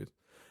not the movies.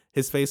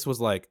 His face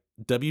was like,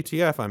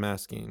 WTF, I'm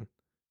asking.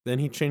 Then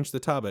he changed the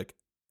topic,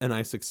 and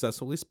I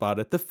successfully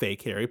spotted the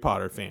fake Harry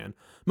Potter fan.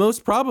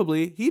 Most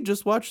probably, he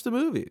just watched the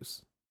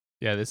movies.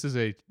 Yeah, this is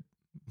a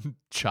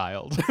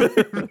child.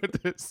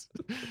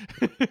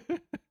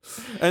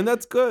 And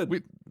that's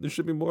good. There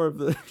should be more of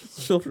the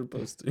children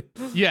posting.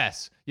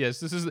 Yes.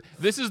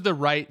 This is the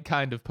right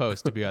kind of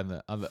post to be on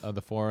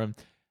the forum,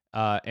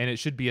 and it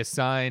should be a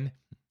sign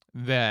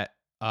that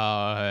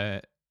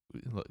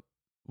look,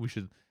 we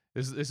should.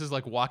 This is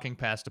like walking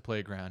past a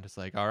playground. It's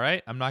like, all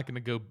right, I'm not gonna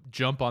go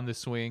jump on the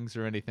swings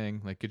or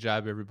anything. Like, good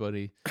job,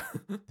 everybody.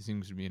 It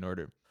seems to be in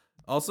order.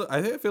 Also,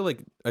 I feel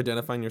like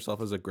identifying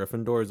yourself as a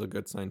Gryffindor is a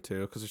good sign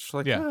too, because it's just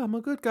like, yeah, I'm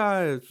a good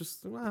guy. It's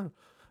just, wow.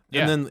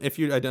 Yeah. And then if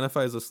you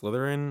identify as a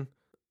Slytherin,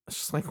 it's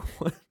just like,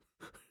 what?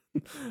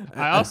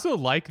 I also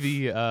like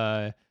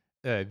the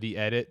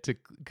edit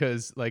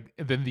because like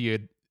then the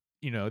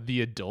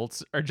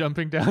adults are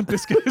jumping down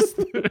this guy's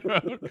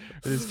throat, or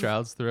this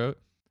child's throat.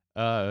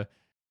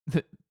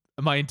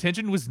 My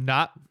intention was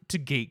not to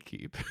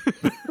gatekeep.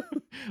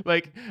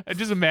 Like, I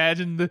just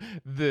imagine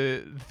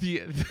the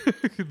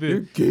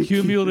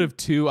cumulative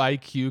 2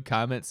 IQ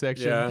comment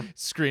section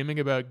screaming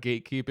about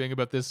gatekeeping,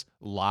 about this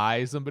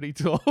lie somebody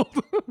told.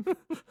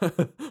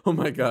 Oh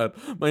my god.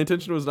 My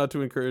intention was not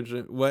to encourage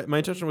him. My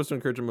intention was to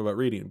encourage him about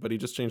reading, but he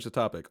just changed the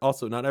topic.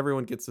 Also, not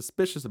everyone gets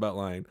suspicious about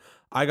lying.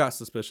 I got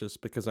suspicious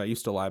because I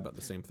used to lie about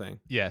the same thing.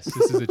 Yes,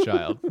 this is a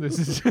child. This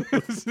is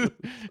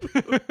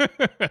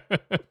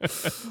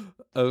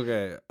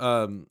Okay.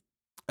 And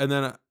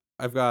then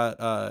I've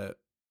got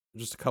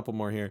just a couple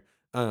more here.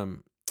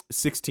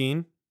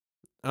 16.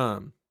 We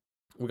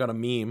got a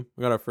meme.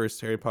 We got our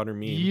first Harry Potter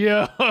meme.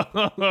 Yo,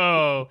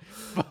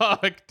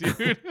 fuck,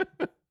 dude.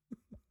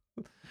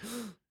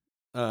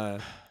 So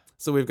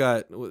we've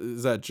got,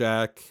 is that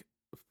Jack?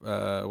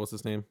 What's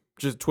his name?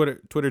 Just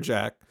Twitter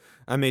Jack.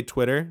 I made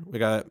Twitter. We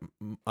got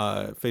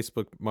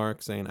Facebook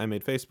Mark saying I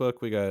made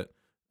Facebook. We got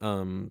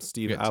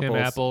Steve Apple. Tim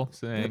Apple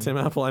saying Tim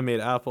Apple. I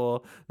made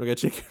Apple. We got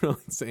J.K. Rowling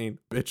saying,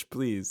 "Bitch,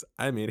 please,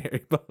 I made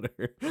Harry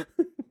Potter."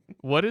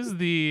 What is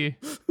the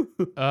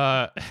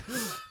the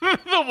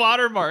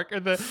watermark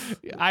or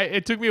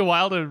it took me a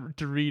while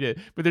to read it,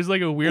 but there's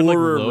like a weird like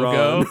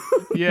logo.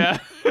 Yeah.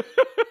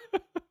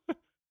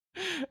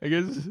 I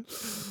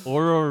guess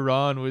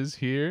Ron was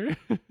here.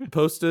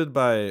 Posted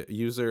by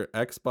user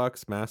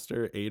Xbox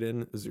Master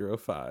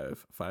Aiden05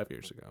 5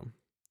 years ago.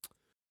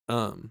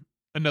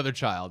 Another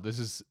child. This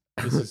is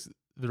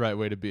the right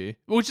way to be.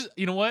 Which is,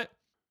 you know what?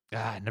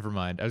 Never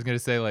mind. I was gonna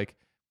say like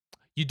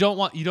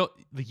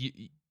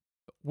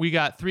we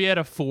got 3 out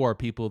of 4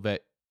 people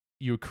that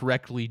you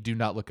correctly do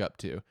not look up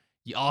to.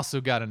 You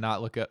also got to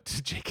not look up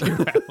to J.K.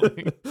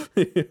 Rowling.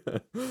 Yeah.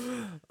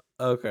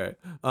 Okay.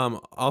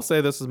 I'll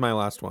say this is my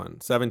last one.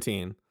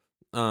 17.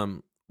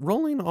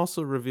 Rowling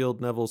also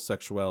revealed Neville's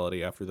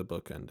sexuality after the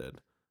book ended.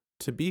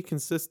 To be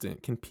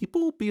consistent, can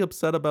people be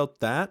upset about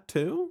that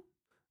too?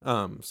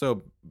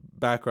 So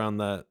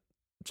background that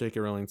J.K.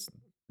 Rowling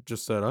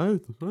just said, I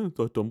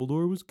thought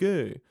Dumbledore was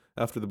gay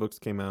after the books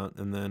came out,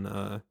 and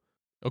then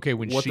okay,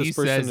 when she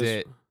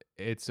says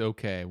it's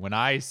okay. When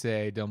I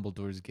say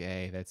Dumbledore's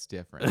gay, that's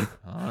different.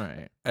 All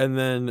right. And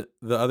then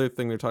the only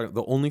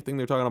thing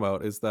they're talking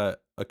about is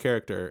that a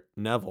character,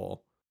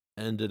 Neville,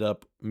 ended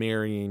up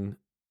marrying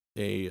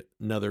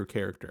another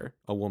character,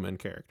 a woman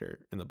character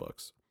in the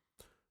books.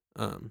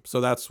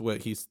 So that's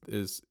what he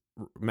is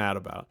mad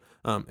about.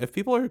 If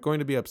people are going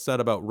to be upset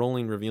about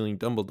Rowling revealing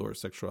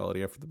Dumbledore's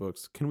sexuality after the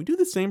books, can we do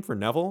the same for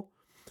Neville?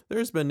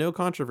 There's been no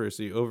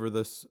controversy over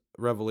this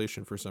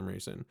revelation for some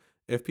reason.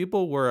 If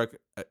people were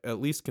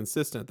at least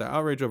consistent, the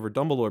outrage over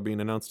Dumbledore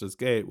being announced as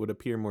gay would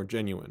appear more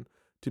genuine.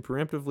 To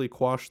preemptively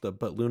quash the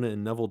 "but Luna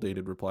and Neville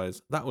dated"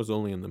 replies, that was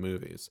only in the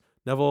movies.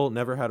 Neville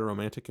never had a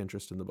romantic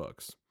interest in the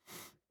books.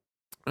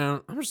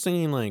 And I'm just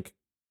thinking, like,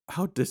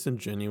 how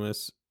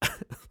disingenuous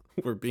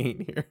we're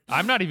being here.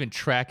 I'm not even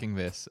tracking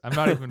this. I'm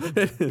not even.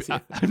 Yeah.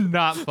 I'm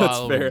not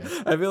following. That's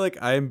fair. I feel like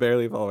I'm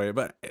barely following it,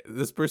 but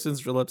this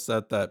person's real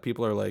upset that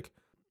people are like,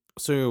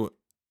 so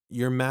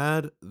you're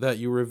mad that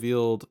you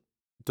revealed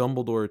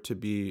Dumbledore to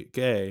be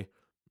gay.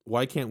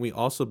 Why can't we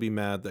also be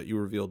mad that you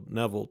revealed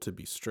Neville to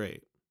be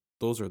straight?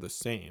 Those are the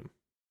same.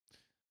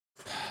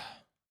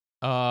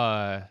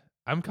 I'm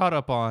caught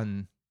up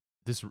on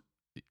this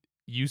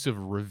use of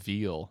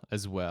reveal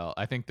as well.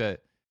 I think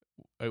that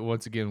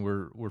once again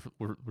we're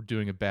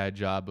doing a bad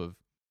job of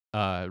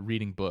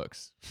reading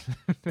books,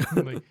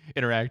 like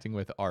interacting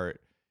with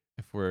art.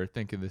 If we're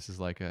thinking this is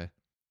like a,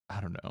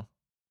 I don't know,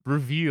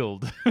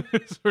 revealed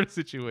sort of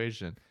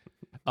situation.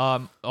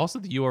 Also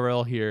the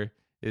URL here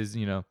is,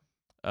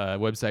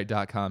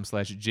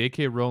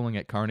 website.com/JK Rowling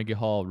at Carnegie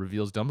Hall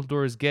reveals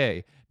Dumbledore is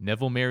gay.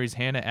 Neville marries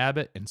Hannah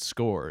Abbott and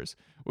scores.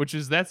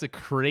 That's a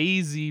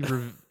crazy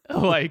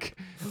like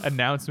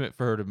announcement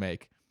for her to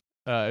make.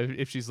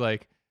 If she's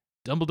like,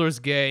 Dumbledore's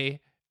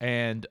gay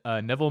and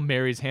Neville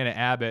marries Hannah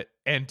Abbott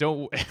and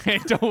don't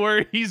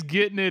worry, he's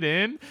getting it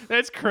in.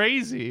 That's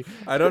crazy.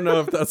 I don't know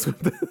if that's what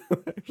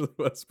that actually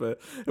was, but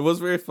it was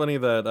very funny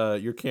that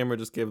your camera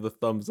just gave the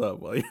thumbs up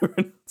while you were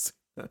announcing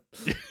that.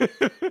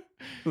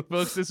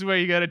 Folks, this is where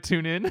you got to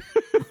tune in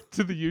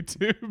to the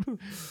YouTube.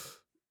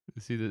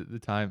 See the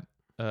time,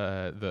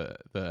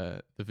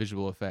 the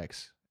visual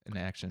effects in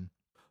action.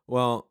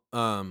 Well,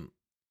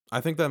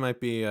 I think that might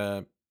be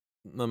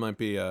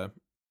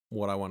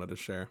what I wanted to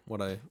share.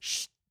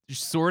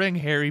 Sorting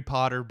Harry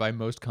Potter by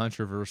most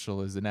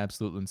controversial is an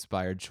absolute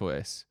inspired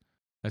choice.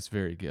 That's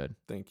very good.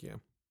 Thank you.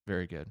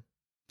 Very good.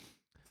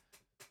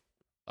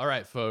 All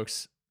right,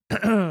 folks.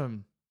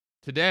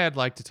 Today I'd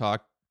like to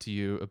talk to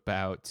you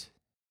about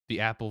the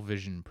Apple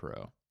Vision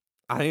Pro.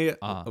 I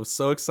was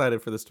so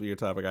excited for this to be your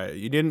topic.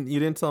 You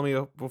didn't tell me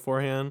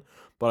beforehand,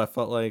 but I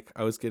felt like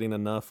I was getting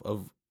enough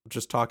of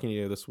just talking to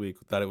you this week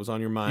that it was on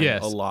your mind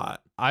a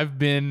lot. I've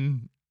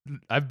been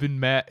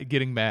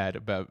getting mad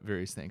about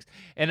various things,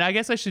 and I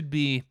guess I should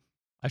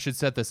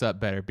set this up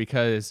better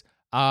because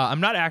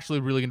I'm not actually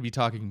really going to be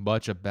talking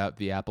much about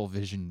the Apple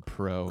Vision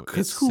Pro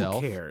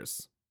itself. Who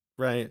cares,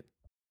 right?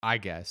 I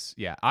guess,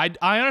 yeah. I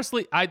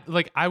honestly,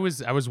 I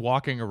was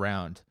walking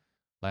around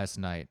last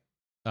night,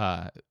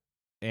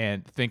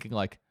 and thinking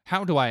like,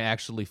 how do I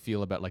actually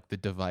feel about like the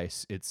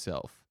device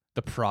itself,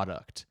 the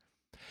product?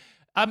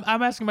 I'm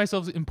asking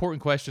myself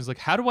important questions like,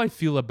 how do I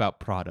feel about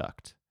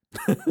product?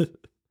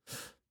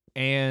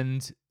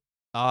 And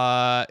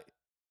I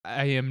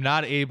am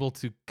not able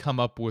to come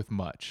up with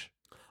much.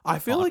 I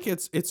feel like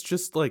it's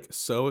just like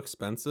so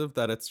expensive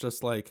that it's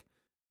just like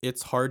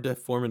it's hard to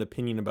form an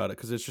opinion about it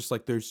because it's just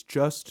like there's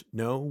just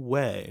no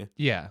way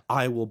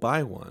I will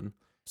buy one.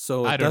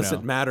 So it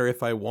doesn't matter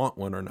if I want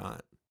one or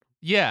not.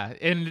 Yeah,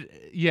 and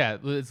yeah,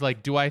 it's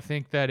like, do I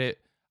think that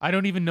I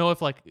don't even know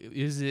if like,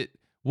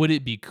 would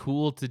it be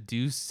cool to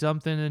do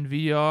something in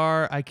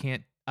VR?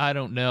 I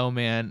don't know,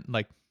 man.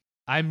 Like,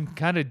 I'm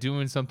kind of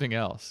doing something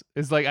else.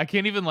 It's like, I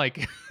can't even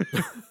like,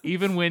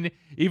 even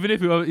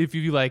if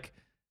you like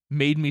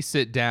made me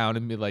sit down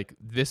and be like,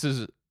 this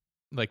is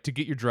like to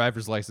get your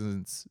driver's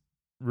license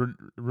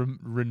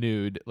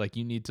renewed, like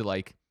you need to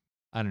like,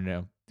 I don't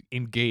know,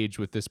 engage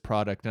with this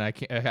product. And I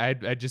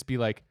can't, I'd just be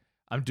like,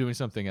 I'm doing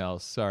something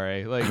else.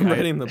 Sorry. Like I'm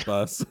riding the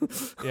bus.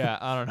 Yeah,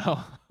 I don't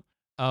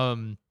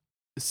know.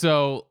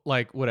 So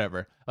like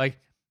whatever. Like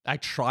I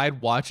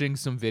tried watching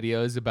some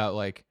videos about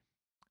like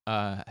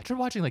I tried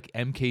watching like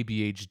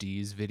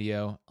MKBHD's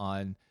video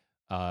on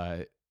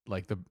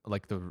like the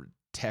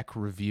tech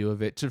review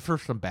of it for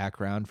some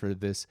background for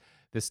this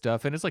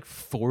stuff, and it's like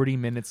 40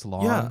 minutes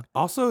long. Yeah.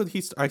 Also,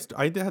 I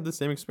had the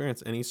same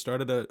experience, and he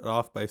started it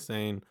off by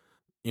saying,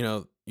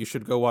 you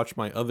should go watch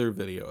my other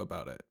video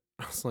about it.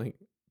 I was like,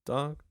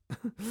 dog,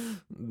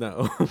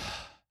 no.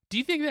 Do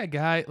you think that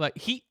guy like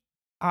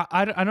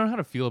I don't know how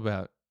to feel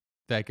about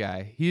that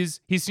guy. He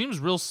seems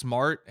real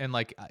smart, and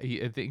like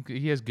I think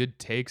he has good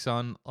takes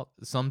on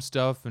some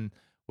stuff and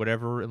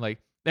whatever, and like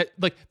that,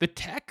 like the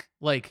tech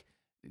like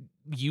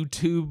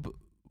YouTube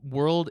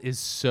world is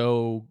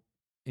so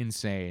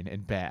insane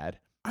and bad.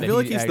 I feel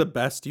like he's the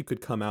best you could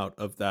come out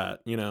of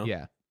that,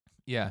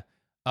 Yeah.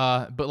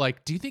 But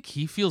like, do you think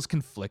he feels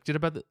conflicted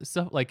about the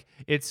stuff? Like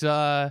it's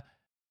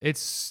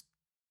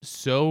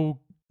so,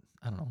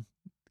 I don't know,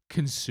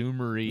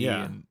 consumery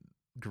and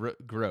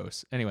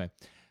gross. Anyway,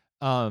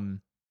 but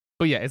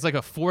yeah, it's like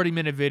a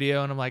 40-minute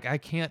video, and I'm like, I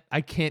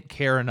can't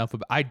care enough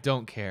about. I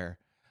don't care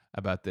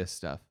about this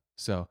stuff.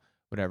 So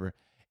whatever.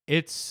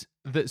 It's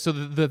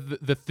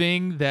the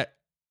thing that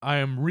I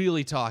am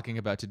really talking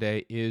about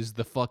today is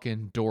the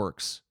fucking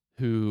dorks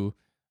who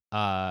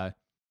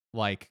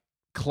like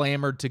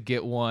clamored to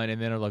get one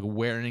and then are like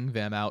wearing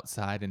them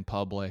outside in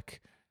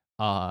public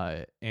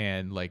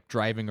and like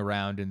driving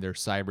around in their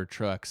cyber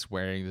trucks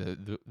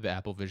wearing the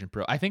Apple Vision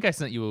Pro. I think I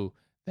sent you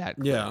that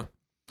clip. Yeah.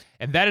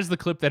 And that is the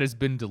clip that has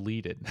been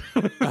deleted.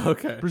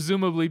 Okay.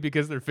 Presumably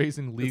because they're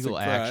facing legal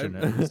action,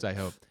 at least I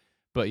hope.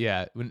 But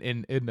yeah,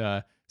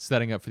 in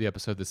setting up for the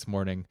episode this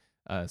morning,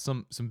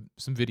 some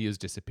videos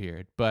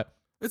disappeared. But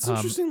it's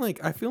interesting.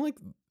 Like, I feel like,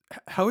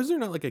 how is there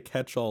not like a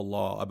catch-all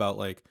law about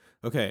like,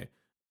 okay,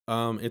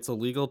 it's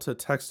illegal to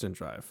text and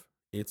drive.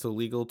 It's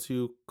illegal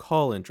to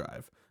call and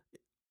drive.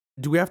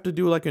 Do we have to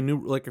do like a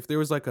new, like if there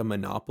was like a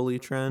monopoly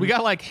trend? We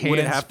got like would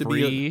it have to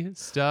hands-free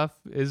stuff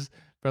is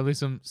probably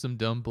some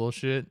dumb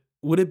bullshit.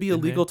 Would it be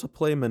illegal to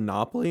play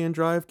Monopoly and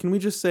drive? Can we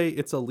just say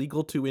it's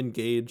illegal to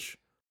engage?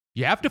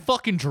 You have to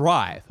fucking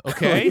drive,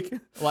 okay?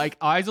 like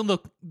eyes on the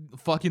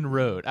fucking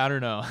road. I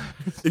don't know.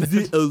 Is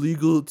it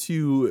illegal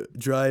to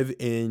drive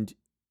and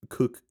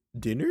cook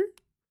dinner?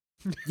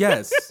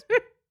 Yes.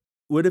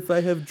 What if I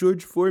have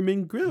George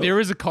Foreman grill? There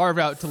is a carve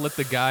out to let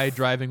the guy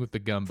driving with the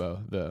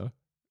gumbo, though.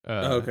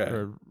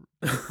 Okay.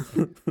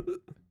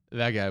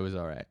 That guy was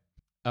all right.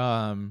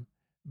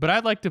 But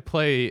I'd like to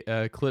play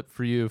a clip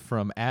for you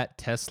from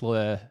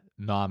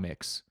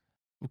 @TeslaNomics.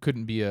 There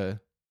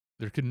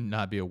could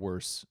not be a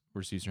worse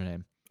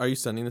username. Are you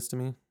sending this to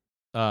me?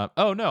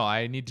 Oh no,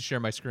 I need to share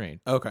my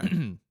screen.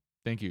 Okay.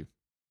 Thank you.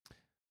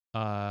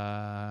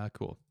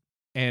 Cool.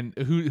 And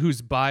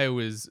whose bio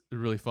is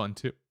really fun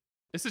too.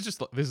 This has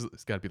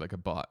got to be like a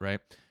bot, right?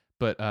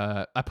 But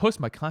I post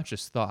my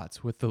conscious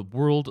thoughts with the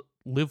world.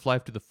 Live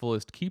life to the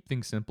fullest. Keep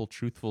things simple,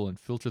 truthful, and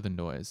filter the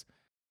noise.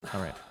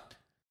 All right.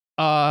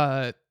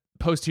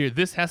 Post here.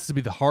 This has to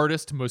be the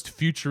hardest, most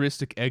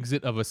futuristic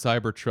exit of a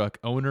Cybertruck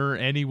owner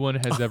anyone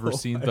has ever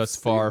seen thus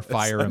far.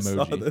 Fire emoji.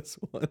 I saw this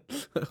one.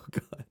 Oh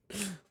god.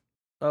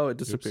 Oh, it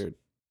disappeared. Oops.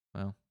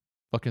 Well,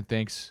 fucking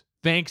thanks,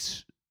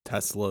 Teslanomics.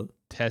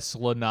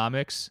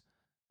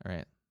 All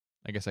right.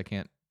 I guess I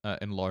can't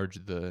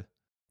enlarge the.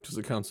 Because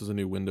it counts as a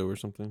new window or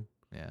something.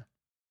 Yeah.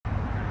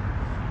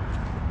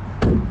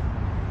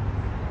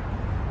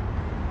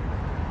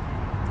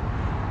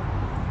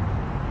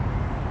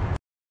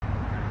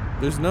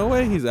 There's no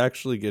way he's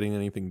actually getting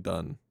anything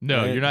done. No,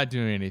 right? You're not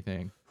doing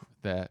anything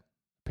with that.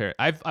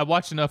 I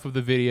watched enough of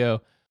the videos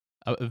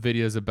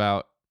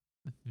about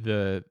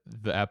the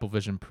Apple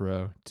Vision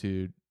Pro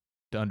to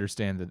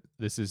understand that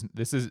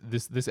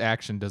this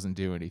action doesn't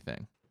do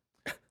anything.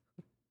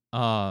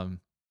 And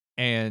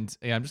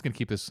yeah, I'm just gonna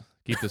keep this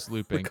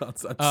looping.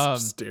 I'm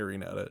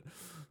staring at it.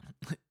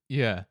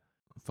 Yeah,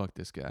 fuck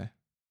this guy.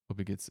 Hope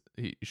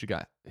he should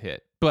got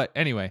hit. But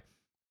anyway,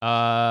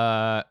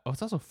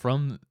 it's also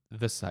from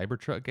the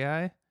Cybertruck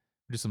guy.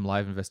 Do some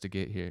live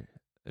investigation.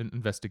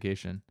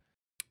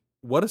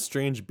 What a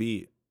strange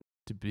beat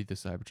to be the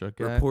Cybertruck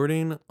guy.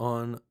 Reporting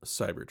on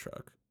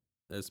Cybertruck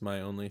is my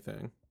only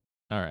thing.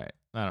 All right,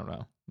 I don't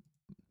know.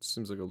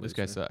 Seems like a loser. This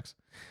guy sucks.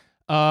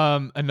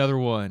 Another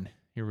one.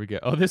 Here we go.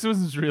 Oh, this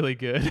one's really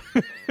good.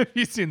 Have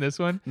you seen this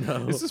one?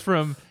 No. This is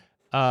from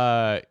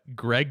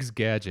Greg's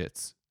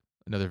Gadgets,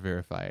 another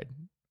verified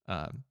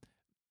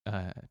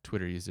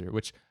Twitter user.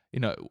 Which,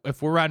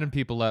 if we're rounding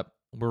people up,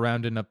 we're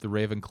rounding up the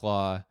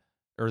Ravenclaw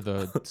or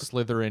the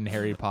Slytherin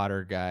Harry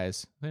Potter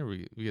guys. There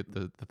we get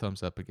the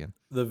thumbs up again.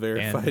 The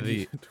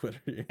verified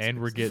Twitter users. And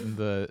we're getting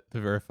the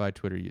verified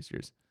Twitter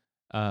users.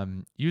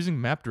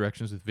 Using map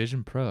directions with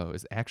Vision Pro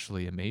is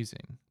actually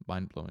amazing.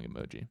 Mind-blowing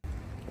emoji.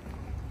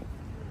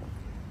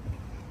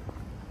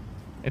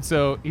 And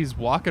so he's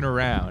walking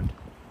around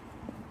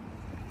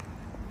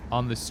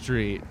on the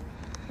street.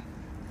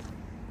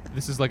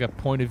 This is like a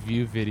point of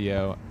view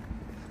video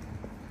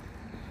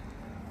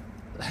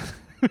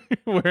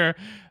where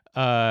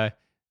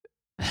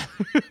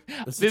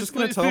is this just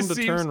gonna tell him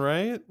to turn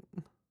right?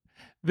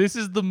 This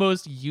is the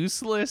most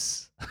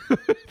useless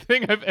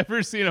thing I've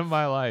ever seen in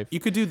my life. You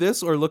could do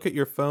this or look at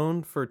your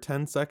phone for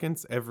 10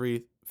 seconds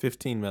every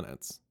 15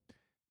 minutes.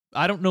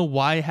 I don't know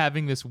why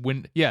having this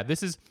yeah,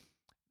 this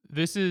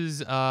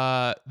is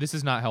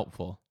not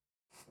helpful.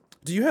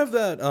 Do you have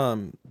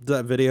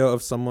that video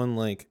of someone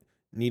like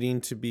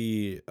needing to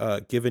be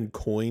given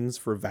coins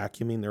for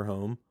vacuuming their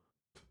home?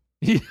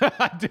 Yeah,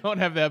 I don't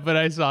have that, but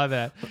I saw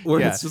that. Where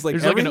yeah. it's just like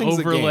there's like an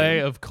overlay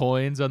of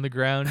coins on the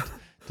ground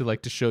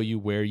to show you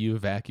where you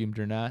vacuumed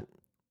or not.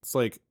 It's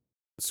like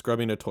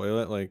scrubbing a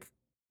toilet, like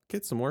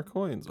get some more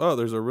coins. Oh,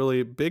 there's a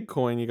really big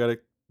coin. You gotta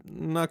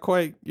not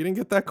quite. You didn't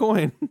get that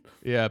coin.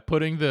 Yeah,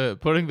 putting a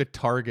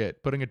target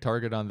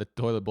on the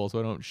toilet bowl so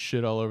I don't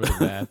shit all over the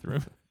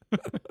bathroom.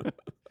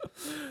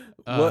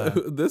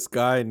 This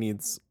guy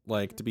needs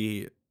like to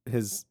be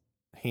his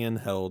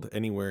handheld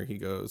anywhere he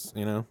goes.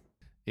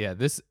 Yeah,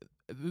 this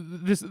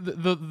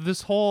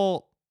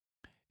whole.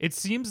 It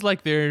seems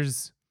like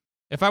there's.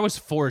 If I was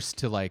forced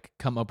to like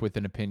come up with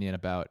an opinion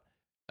about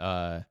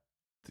Tesla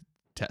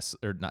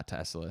or not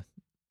Tesla,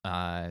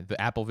 the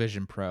Apple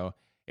Vision Pro,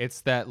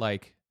 it's that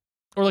like,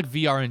 or like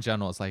VR in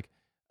general, it's like,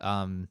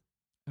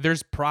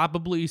 there's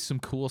probably some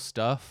cool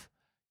stuff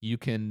you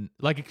can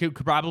like. It could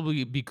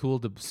probably be cool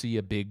to see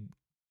a big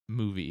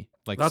movie.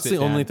 Like that's the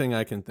only thing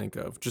I can think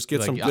of. Just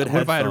get some good headphones.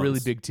 What if I had a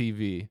really big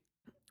TV?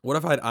 What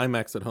if I had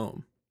IMAX at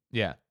home?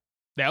 Yeah,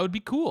 that would be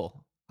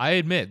cool. I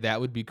admit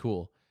that would be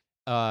cool.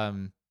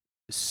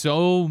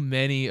 So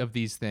many of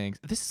these things.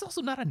 This is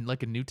also not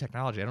like a new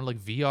technology. I don't like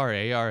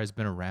VR, AR has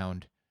been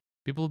around.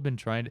 People have been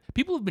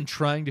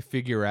trying to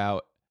figure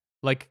out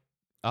like.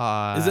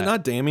 Is it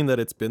not damning that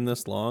it's been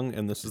this long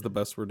and this is the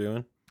best we're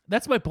doing?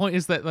 That's my point.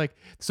 Is that like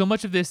so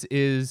much of this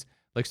is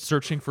like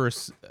searching for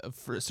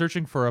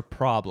a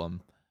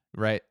problem,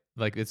 right?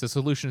 Like it's a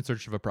solution in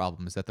search of a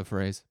problem. Is that the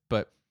phrase?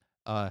 But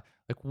like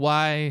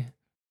why?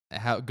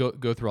 How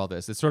go through all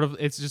this? It's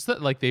just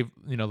that like they've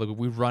like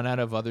we've run out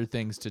of other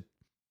things to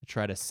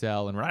try to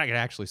sell, and we're not gonna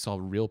actually solve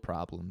real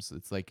problems.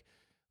 It's like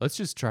let's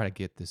just try to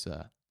get this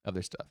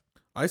other stuff.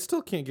 I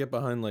still can't get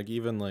behind like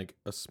even like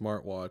a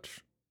smartwatch,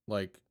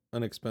 like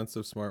an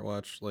expensive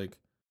smartwatch. Like,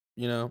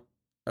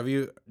 have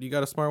you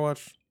got a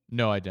smartwatch?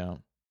 No, I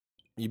don't.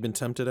 You've been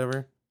tempted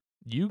ever?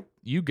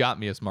 You got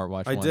me a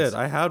smartwatch. I once. did.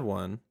 I had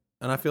one,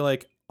 and I feel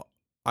like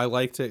I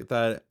liked it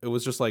that it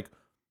was just like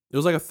it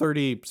was like a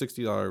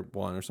 $60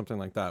 one or something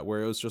like that,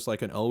 where it was just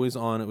like an always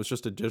on. It was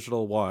just a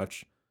digital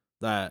watch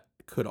that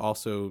could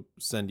also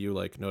send you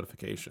like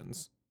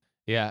notifications.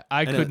 Yeah,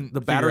 I and couldn't.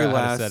 The battery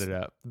last set it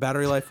up. The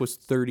battery life was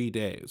 30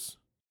 days.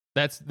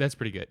 That's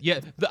pretty good.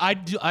 Yeah, I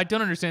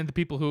don't understand the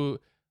people who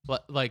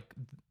like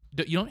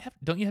don't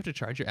you have to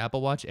charge your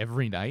Apple Watch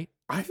every night?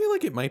 I feel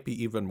like it might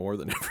be even more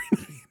than every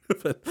night.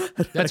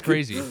 But that's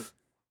crazy.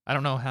 I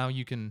don't know how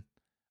you can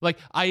like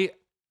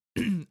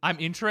I'm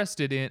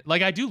interested in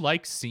like I do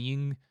like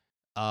seeing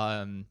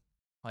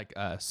like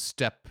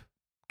step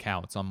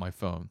counts on my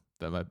phone.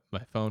 That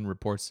my phone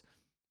reports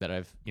that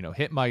I've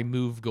hit my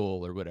move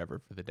goal or whatever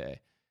for the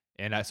day,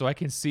 and so I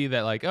can see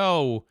that like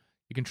I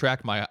can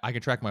track my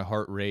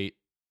heart rate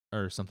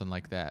or something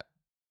like that.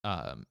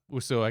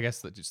 So I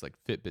guess that's just like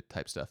Fitbit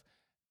type stuff,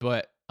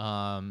 but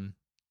I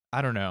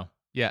don't know.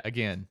 Yeah,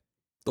 again,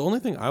 the only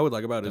thing I would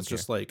like about it is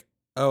just like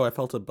I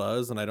felt a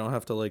buzz and I don't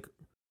have to like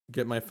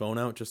get my phone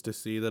out just to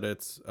see that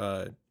it's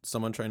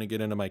someone trying to get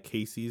into my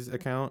Casey's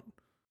account.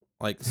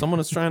 Like someone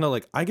is trying to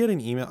like I get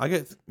an email. I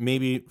get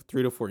maybe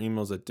 3 to 4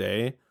 emails a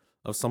day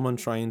of someone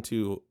trying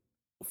to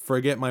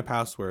forget my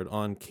password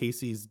on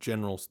Casey's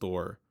General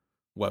Store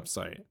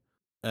website.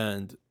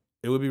 And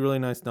it would be really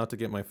nice not to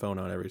get my phone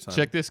out every time.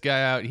 Check this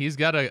guy out. He's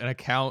got an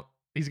account.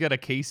 He's got a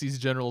Casey's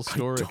General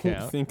Store account. I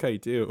don't think I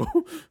do.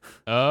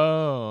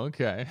 Oh,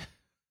 okay.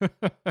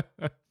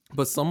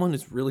 But someone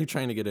is really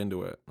trying to get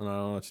into it, and I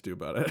don't know what to do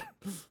about it.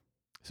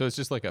 So it's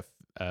just like a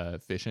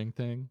phishing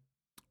thing?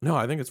 No,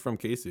 I think it's from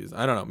Casey's.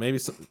 I don't know. Maybe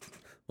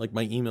like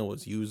my email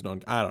was used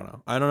on. I don't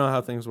know. I don't know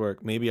how things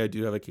work. Maybe I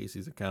do have a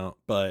Casey's account,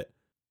 but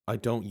I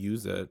don't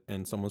use it,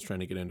 and someone's trying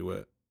to get into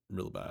it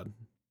real bad.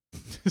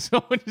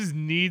 Someone just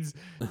needs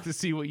to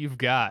see what you've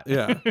got.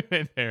 Yeah.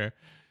 In there.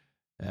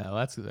 Yeah, well,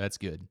 that's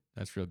good.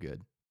 That's real good.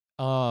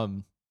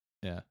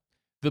 Yeah.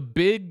 The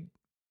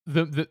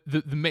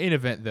main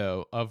event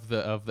though of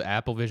the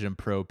Apple Vision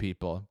Pro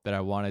people that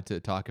I wanted to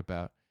talk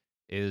about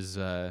is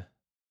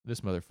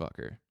this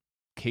motherfucker,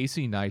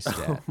 Casey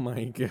Neistat. Oh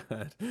my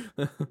god.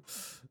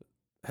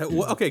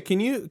 Okay, can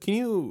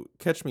you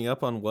catch me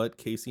up on what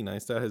Casey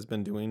Neistat has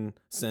been doing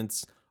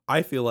since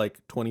I feel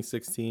like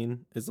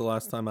 2016 is the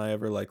last time I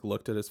ever like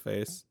looked at his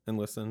face and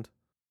listened?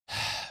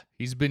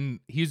 He's been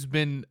what's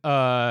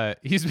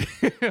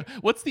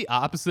the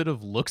opposite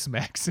of looks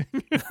maxing?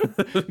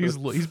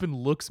 he's been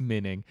looks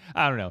minning.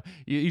 I don't know.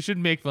 You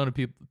shouldn't make fun of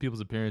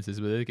people's appearances,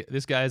 but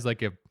this guy is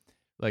like a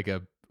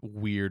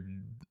weird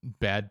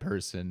bad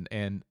person,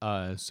 and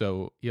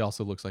so he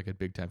also looks like a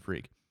big time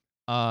freak.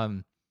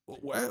 He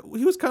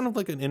was kind of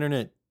like an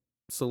internet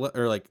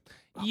or like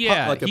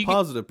a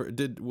positive.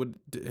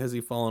 Has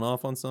he fallen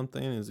off on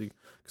something? Is he?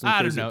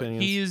 I don't know.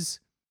 Opinions?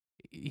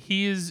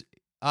 He's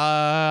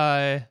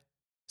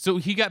so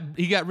he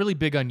got really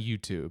big on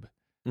YouTube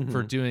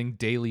for doing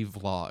daily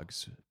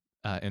vlogs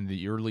in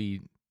the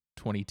early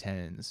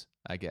 2010s,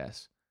 I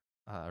guess,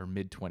 or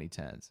mid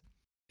 2010s,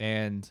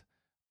 and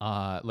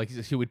like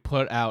he would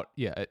put out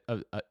a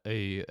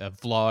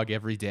vlog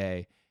every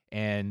day,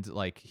 and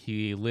like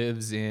he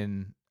lives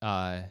in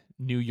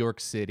New York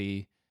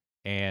City,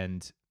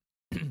 and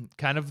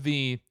kind of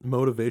the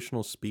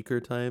motivational speaker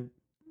type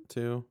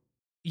too.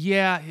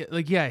 Yeah,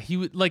 he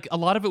would like a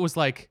lot of it was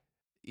like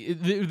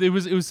it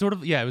was sort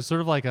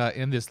of like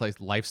in this like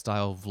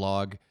lifestyle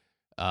vlog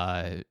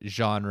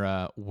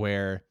genre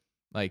where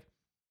like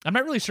I'm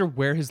not really sure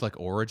where his like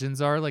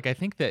origins are. Like I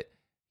think that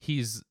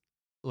he's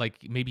like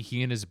maybe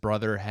he and his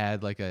brother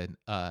had like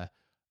a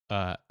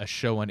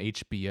show on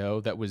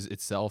HBO that was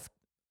itself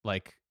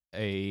like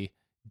a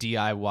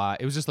DIY.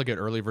 It was just like an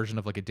early version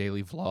of like a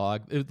daily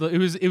vlog.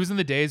 It was in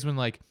the days when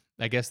like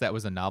I guess that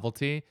was a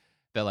novelty,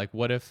 that like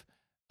what if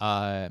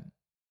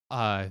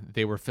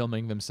they were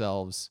filming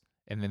themselves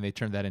and then they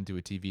turned that into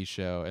a TV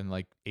show, and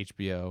like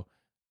HBO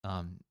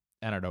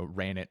I don't know,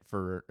 ran it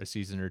for a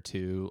season or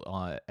two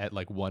at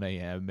like 1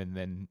 a.m. and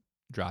then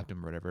dropped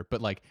him or whatever.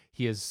 But like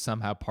he has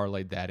somehow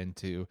parlayed that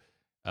into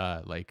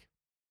like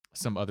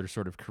some other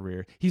sort of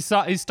career. He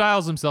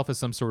styles himself as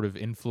some sort of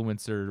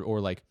influencer, or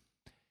like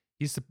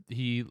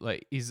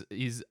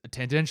he's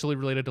tangentially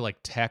related to like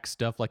tech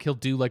stuff. Like he'll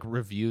do like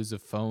reviews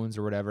of phones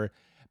or whatever.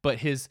 But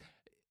his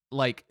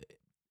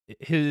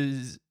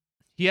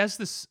he has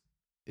this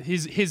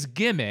his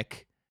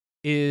gimmick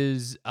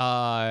is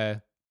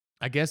I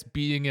guess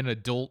being an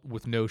adult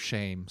with no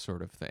shame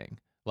sort of thing.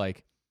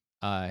 Like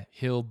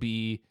he'll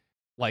be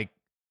like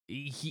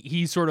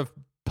he sort of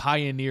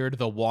pioneered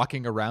the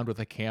walking around with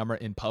a camera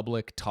in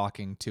public,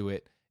 talking to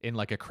it in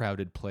like a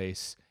crowded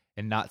place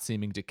and not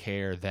seeming to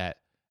care that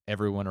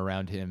everyone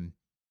around him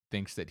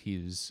thinks that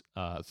he's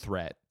a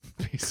threat,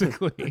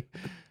 basically.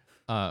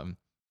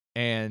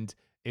 And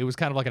it was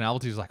kind of like an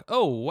novelty. It was like,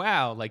 oh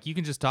wow, like you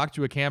can just talk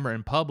to a camera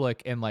in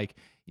public and like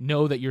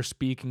know that you're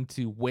speaking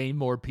to way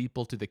more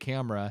people to the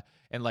camera,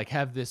 and like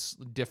have this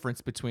difference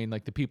between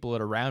like the people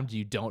that are around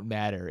you don't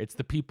matter. It's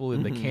the people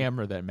in the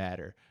camera that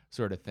matter,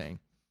 sort of thing.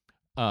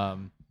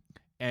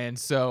 And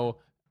so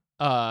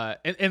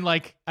and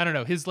like I don't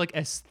know, his like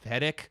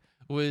aesthetic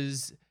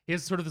was, he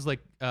has sort of this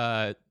like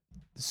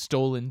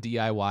stolen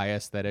DIY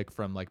aesthetic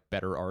from like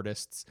better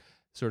artists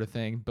sort of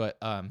thing, but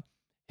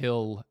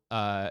he'll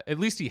at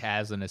least he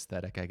has an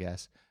aesthetic, I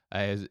guess.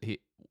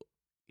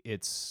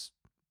 It's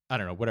I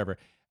don't know, whatever.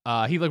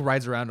 He like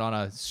rides around on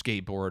a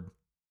skateboard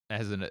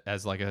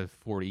as like a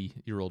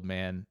 40-year-old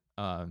man,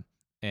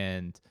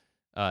 and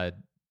I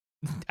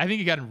think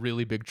he got in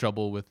really big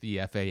trouble with the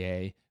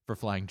FAA for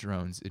flying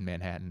drones in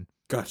Manhattan.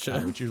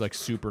 Gotcha. Which you're like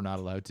super not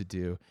allowed to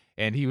do.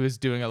 And he was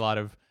doing a lot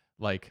of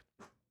like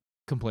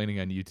complaining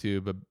on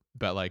YouTube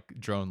about like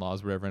drone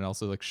laws, whatever, and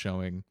also like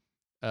showing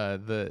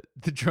the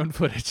drone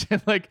footage.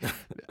 And like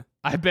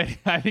I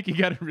think he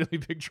got in really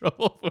big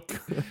trouble for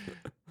it.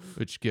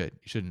 Which good.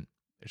 You shouldn't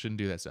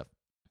do that stuff.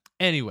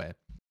 Anyway,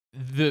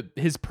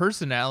 his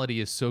personality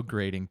is so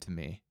grating to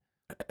me.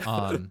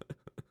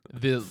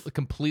 The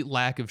complete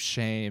lack of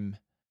shame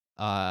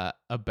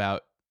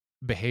about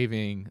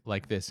behaving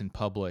like this in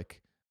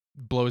public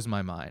blows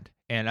my mind.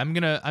 And I'm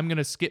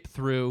gonna skip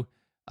through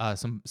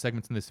some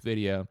segments in this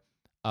video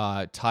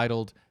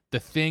titled "The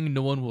Thing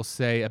No One Will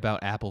Say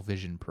About Apple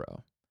Vision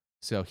Pro."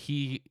 So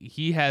he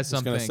has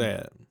something. Just gonna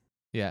say it.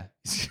 Yeah.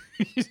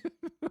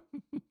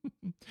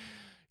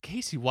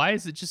 Casey, why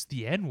is it just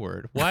the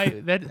N-word? Why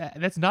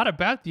that's not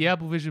about the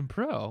Apple Vision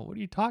Pro? What are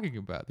you talking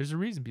about? There's a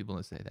reason people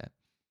don't say that.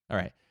 All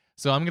right.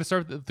 So I'm gonna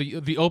start with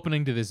the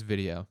opening to this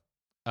video.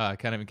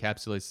 Kind of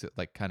encapsulates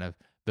like kind of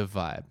the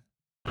vibe.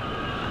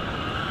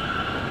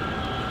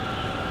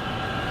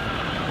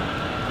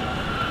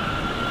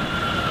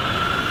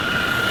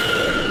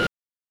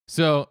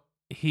 So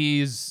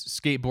he's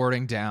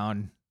skateboarding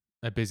down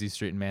a busy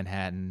street in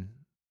Manhattan,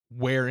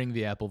 wearing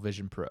the Apple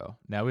Vision Pro.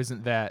 Now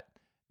isn't that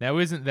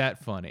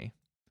funny?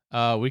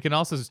 We can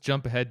also just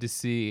jump ahead to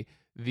see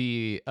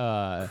the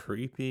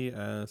creepy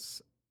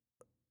ass.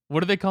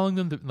 What are they calling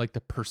them? Like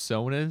the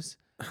personas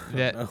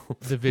that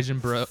the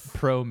Vision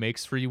Pro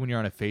makes for you when you're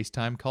on a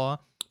FaceTime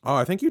call. Oh,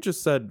 I think you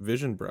just said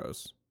Vision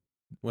Bros,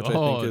 which I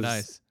think is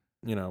nice.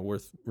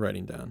 Worth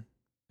writing down.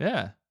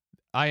 Yeah.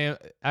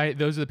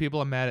 Those are the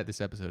people I'm mad at this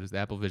episode, is the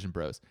Apple Vision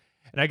Bros.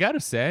 And I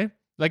gotta say,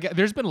 like,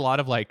 there's been a lot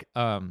of like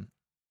these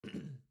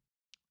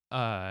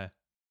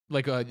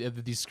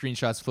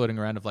screenshots floating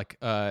around of like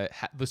the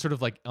sort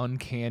of like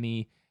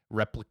uncanny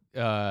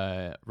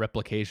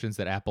replications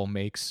that Apple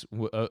makes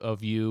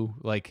of you,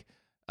 like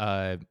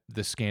the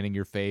scanning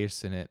your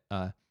face, and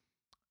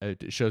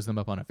it shows them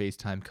up on a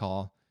FaceTime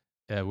call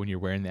when you're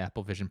wearing the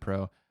Apple Vision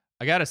Pro.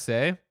 I gotta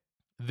say,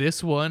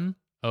 this one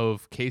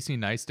of Casey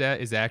Neistat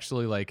is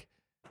actually like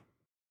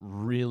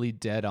really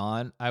dead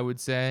on, I would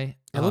say.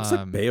 It looks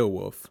like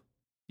Beowulf.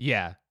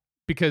 Yeah,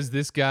 because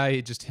this guy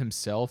just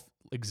himself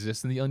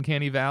exists in the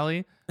uncanny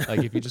valley.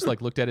 Like if you just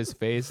like looked at his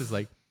face, it's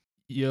like,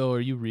 yo, are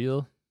you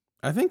real?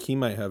 I think he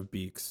might have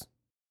beak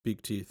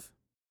teeth.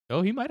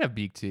 Oh, he might have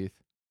beak teeth.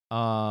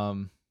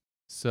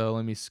 So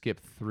let me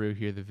skip through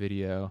here the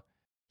video.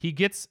 He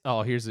gets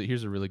here's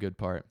a really good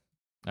part.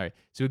 All right,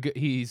 so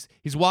he's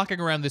walking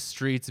around the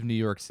streets of New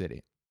York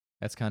City.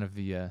 That's kind of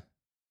the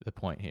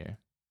point here.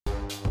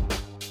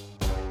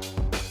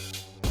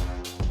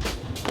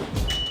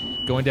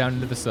 Going down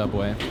into the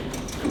subway,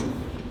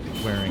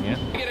 wearing it.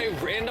 You get a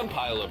random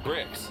pile of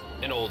bricks,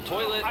 an old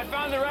toilet. I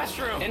found the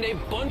restroom. And a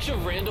bunch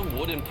of random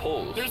wooden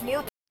poles. There's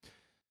more.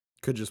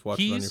 Could just watch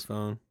it on your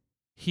phone.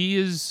 He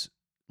is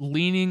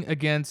leaning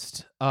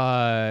against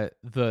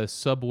the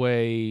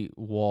subway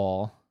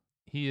wall.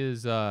 He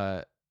is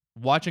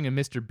watching a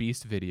Mr.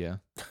 Beast video.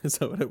 Is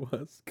that what it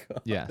was?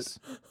 God. Yes.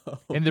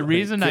 And the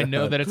reason I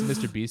know that it's a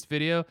Mr. Beast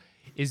video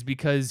is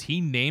because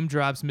he name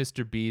drops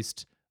Mr.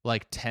 Beast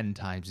like 10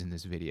 times in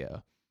this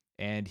video.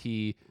 And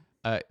he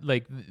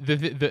like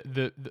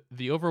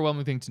the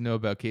overwhelming thing to know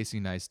about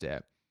Casey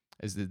Neistat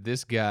is that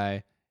this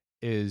guy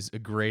is a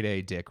grade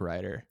A dick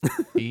rider.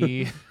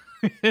 He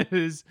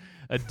is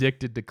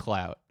addicted to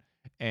clout,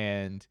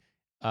 and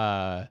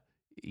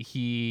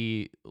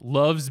he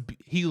loves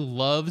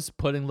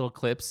putting little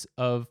clips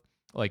of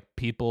like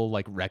people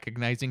like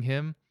recognizing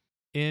him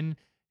in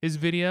his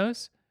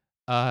videos,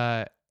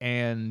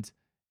 and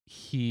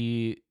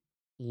he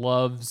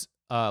loves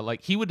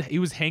like he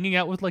was hanging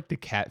out with like the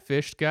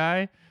catfish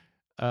guy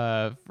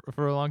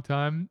for a long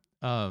time.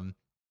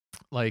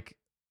 Like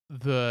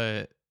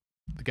the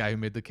guy who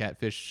made the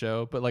catfish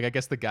show, but like I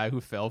guess the guy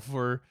who fell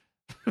for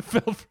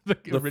the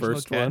original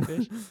first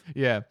catfish. one.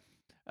 Yeah.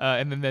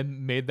 And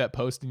then made that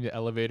post in the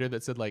elevator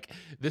that said like,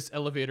 this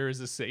elevator is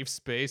a safe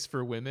space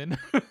for women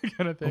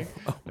kind of thing.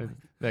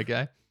 That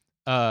guy.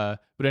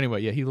 But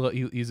anyway, yeah,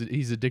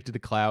 he's addicted to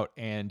clout,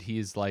 and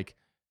he's like,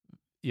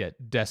 yeah,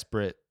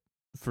 desperate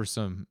for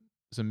some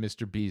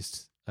Mr.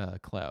 Beast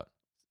clout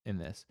in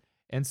this.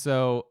 And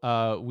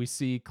so we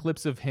see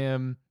clips of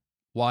him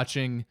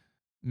watching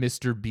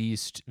Mr.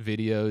 Beast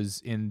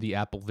videos in the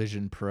Apple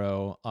Vision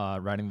Pro,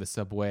 riding the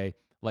subway,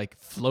 like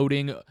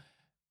floating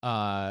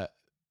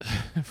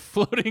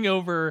floating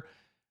over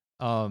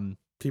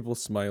people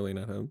smiling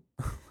at him.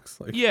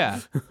 Looks like. Yeah,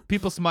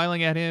 people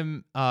smiling at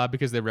him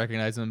because they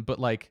recognize him, but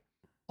like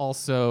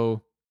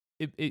also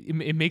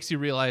it makes you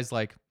realize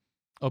like,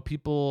 oh,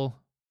 people,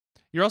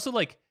 you're also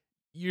like,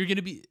 you're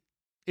gonna be,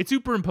 it's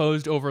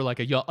superimposed over like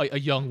a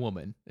young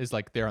woman is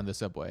like there on the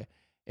subway,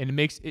 and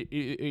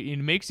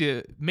it makes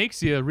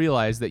you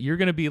realize that you're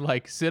gonna be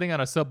like sitting on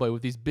a subway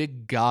with these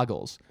big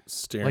goggles,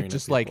 staring like at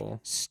just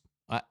people.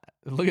 like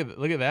look at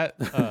that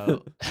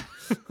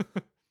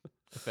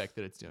effect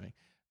that it's doing.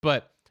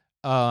 But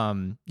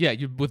yeah,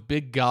 you with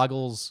big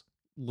goggles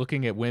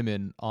looking at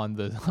women on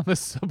the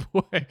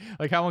subway.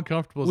 Like, how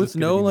uncomfortable is with this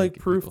gonna no be like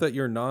making proof people? that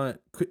you're not.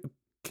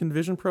 Can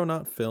Vision Pro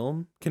not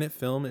film? Can it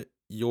film it,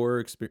 your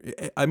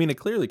experience? I mean, it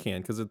clearly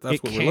can, because that's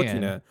It what we're looking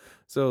can. at.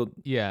 So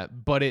Yeah,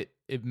 but it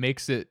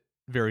makes it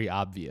very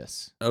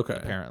obvious. okay,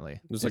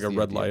 Apparently, there's is like a the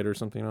red idea. light or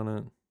something on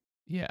it.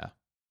 Yeah,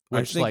 I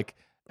which think like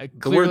the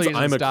clearly words isn't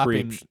 "I'm a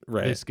stopping creep,"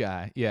 right? this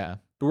guy. Yeah.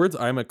 The words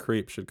 "I'm a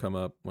creep" should come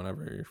up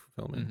whenever you're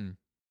filming. Mm-hmm.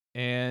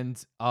 And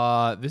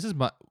this is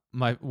my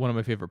one of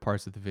my favorite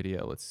parts of the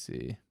video. Let's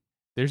see.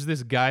 There's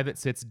this guy that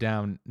sits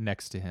down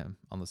next to him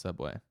on the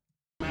subway.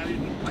 I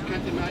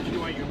can't imagine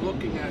what you're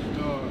looking at.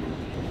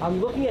 I'm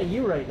looking at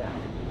you right now.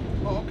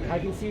 Oh, okay. I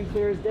can see you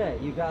clear as day.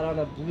 You got on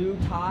a blue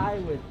tie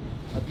with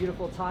a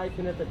beautiful tie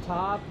pin at the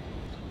top,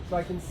 so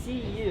I can see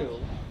you.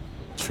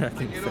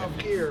 Tracking Get fan. off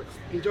gear.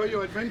 Enjoy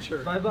your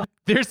adventure. Bye-bye.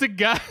 There's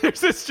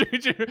a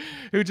stranger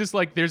who just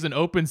like, there's an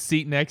open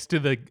seat next to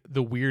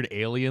the weird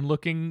alien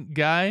looking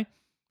guy.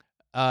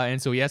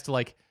 And so he has to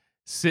like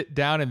sit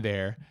down in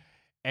there,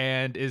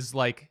 and is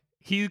like,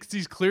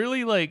 he's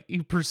clearly like,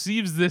 he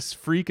perceives this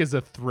freak as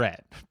a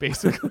threat,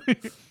 basically.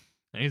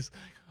 And he's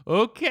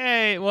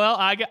okay,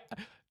 well,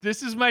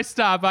 this is my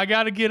stop. I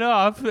gotta get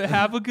off.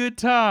 Have a good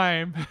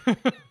time.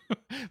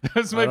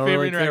 That's my I don't favorite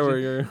really interaction. care where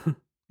you're.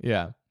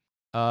 Yeah.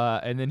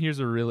 And then here's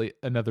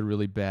another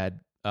really bad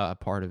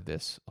part of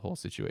this whole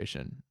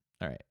situation.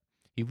 All right.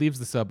 He leaves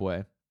the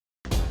subway.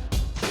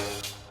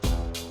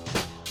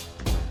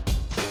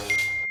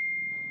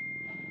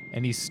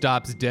 And he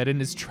stops dead in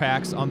his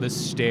tracks on the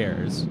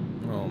stairs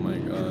Oh my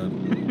god.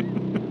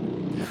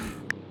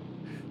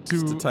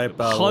 to type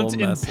out a hunt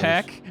little and message.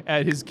 peck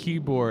at his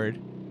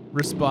keyboard,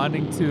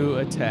 responding to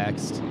a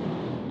text.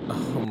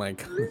 Oh my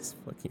god, this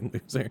fucking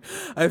loser.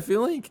 I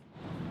feel like,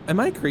 am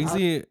I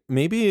crazy?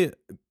 Maybe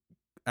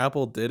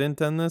Apple did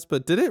intend this,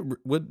 but did it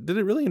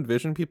really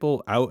envision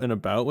people out and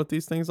about with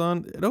these things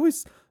on? It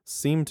always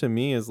seemed to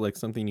me as like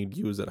something you'd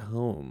use at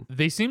home.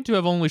 They seem to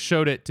have only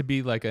showed it to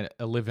be like a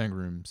living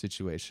room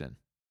situation.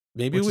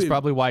 Maybe Which is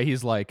probably why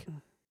he's like,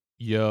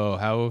 yo,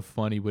 how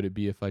funny would it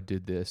be if I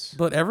did this?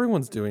 But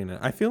everyone's doing it.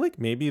 I feel like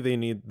maybe they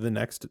need the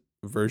next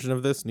version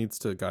of this needs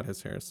to, God,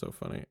 his hair is so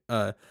funny.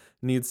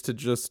 Needs to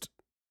just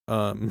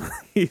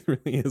he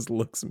really is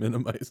looks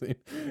minimizing.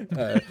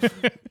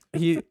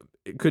 He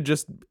could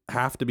just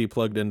have to be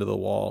plugged into the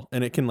wall,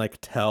 and it can like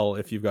tell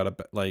if you've got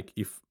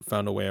you've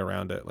found a way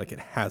around it. Like, it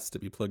has to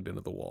be plugged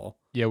into the wall.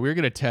 Yeah, we're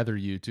gonna tether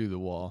you to the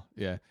wall.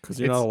 Yeah, because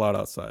you're not allowed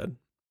outside.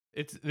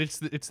 It's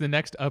the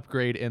next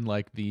upgrade in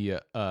like the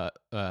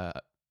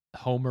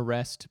home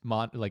arrest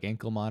like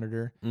ankle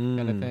monitor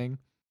kind of thing.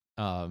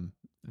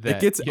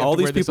 It gets all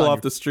these people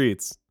off the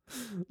streets.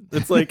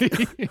 It's like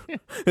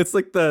it's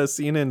like the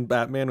scene in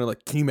Batman where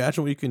like, can you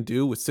imagine what you can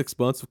do with 6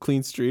 months of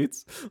clean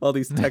streets? All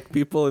these tech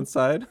people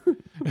inside.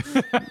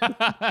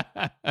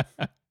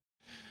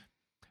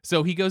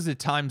 So he goes to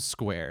Times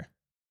Square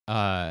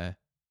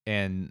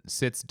and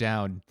sits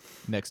down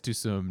next to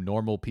some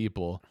normal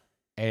people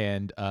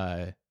and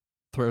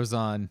throws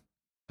on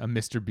a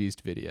Mr.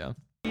 Beast video.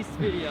 Beast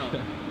video.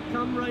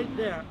 Come right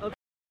there. Okay.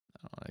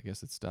 I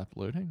guess it stopped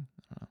loading.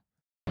 I don't know.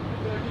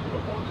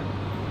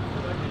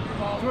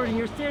 Jordan,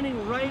 you're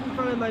standing right in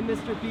front of my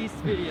Mr. Beast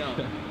video.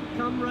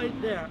 Come right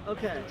there.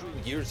 Okay.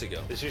 Years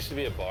ago. This used to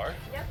be a bar?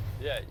 Yep.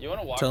 Yeah, you want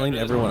to walk Telling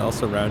under this everyone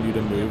else around you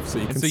to move so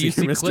you can so see you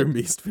see your Mr.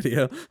 Beast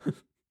video.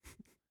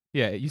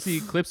 Yeah, you see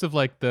clips of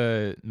like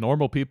the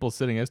normal people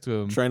sitting next to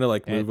him. Trying to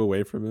like move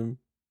away from him.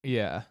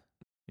 Yeah.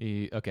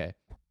 He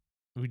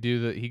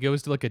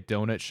goes to like a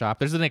donut shop.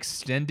 There's an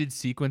extended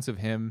sequence of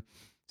him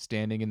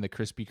standing in the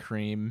Krispy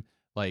Kreme,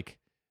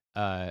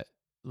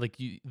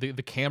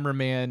 the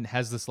cameraman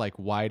has this like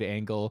wide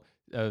angle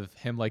of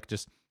him like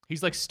just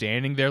He's like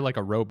standing there like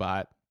a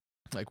robot,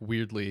 like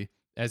weirdly,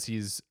 as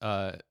he's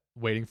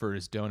waiting for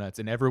his donuts,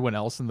 and everyone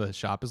else in the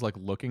shop is like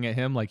looking at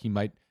him like he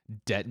might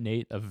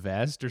detonate a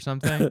vest or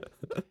something.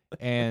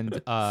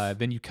 And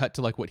then you cut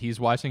to like what he's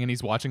watching, and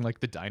he's watching like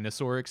the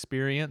dinosaur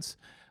experience.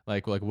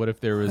 Like what if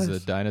there was a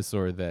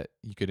dinosaur that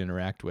you could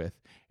interact with?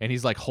 And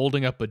he's like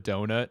holding up a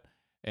donut,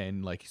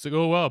 and like he's like,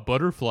 "Oh wow,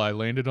 butterfly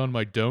landed on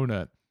my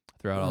donut."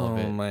 Throughout all of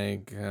it. Oh my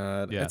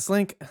god! Yeah. It's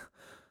like,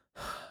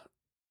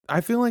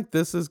 I feel like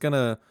this is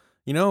gonna,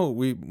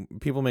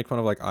 people make fun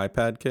of like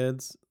iPad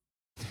kids.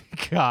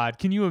 God,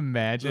 can you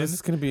imagine? This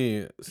is gonna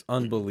be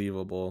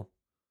unbelievable.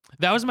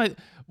 That was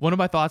one of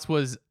my thoughts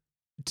was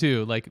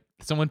too, like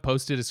someone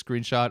posted a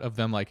screenshot of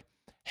them like,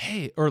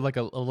 hey, or like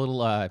a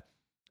little a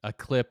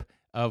clip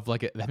of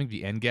like I think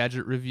the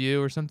Engadget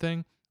review or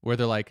something, where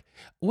they're like,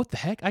 what the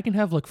heck? I can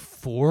have like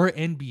 4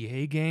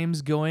 NBA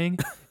games going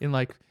in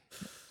like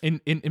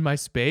in my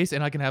space,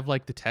 and I can have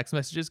like the text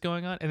messages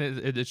going on, and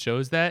it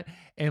shows that,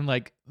 and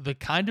like the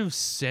kind of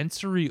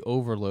sensory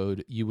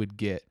overload you would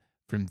get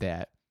from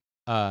that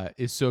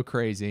is so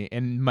crazy.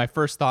 And my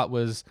first thought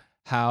was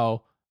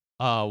how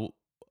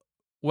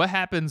what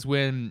happens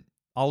when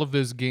all of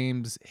those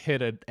games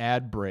hit an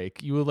ad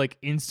break? You will like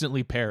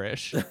instantly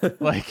perish.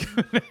 Like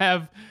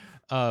have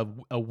a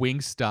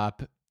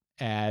Wingstop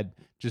ad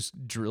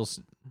just drills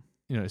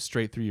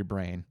straight through your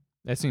brain.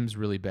 That seems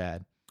really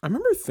bad. I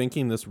remember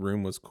thinking this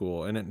room was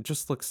cool, and it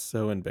just looks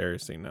so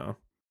embarrassing now.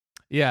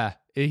 Yeah,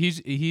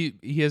 he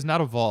has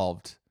not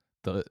evolved.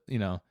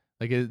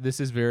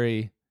 This is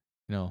very,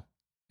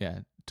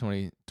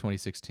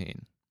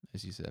 2016,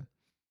 as you said.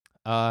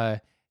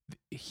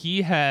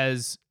 He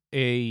has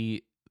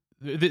this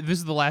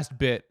is the last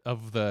bit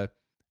of the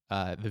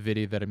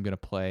video that I'm gonna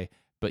play,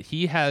 but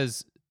he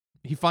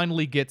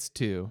finally gets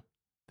to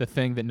the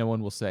thing that no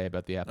one will say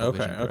about the Apple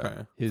Vision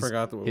Pro. Okay.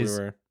 Forgot what we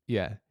were.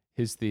 Yeah,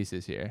 his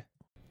thesis here.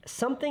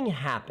 Something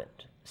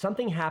happened.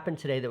 Something happened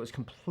today that was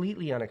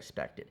completely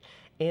unexpected.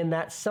 And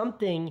that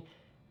something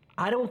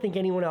I don't think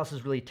anyone else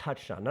has really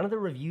touched on. None of the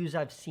reviews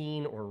I've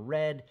seen or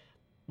read,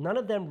 none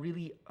of them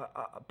really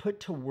put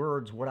to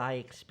words what I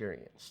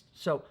experienced.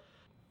 So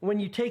when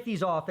you take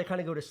these off, they kind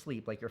of go to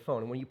sleep like your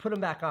phone. And when you put them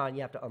back on,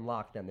 you have to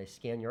unlock them. They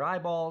scan your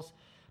eyeballs,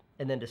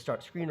 and then to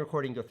start screen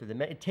recording, go through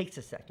it takes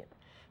a second.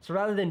 So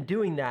rather than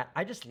doing that,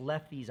 I just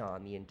left these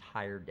on the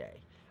entire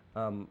day.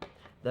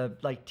 The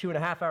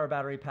 2.5 hour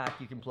battery pack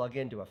you can plug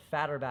into a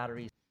fatter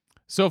battery.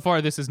 So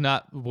far, this is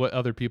not what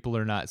other people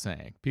are not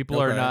saying.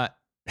 People are not.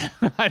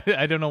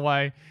 I don't know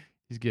why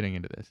he's getting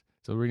into this.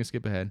 So we're gonna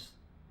skip ahead.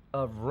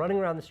 Of running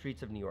around the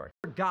streets of New York,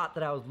 I forgot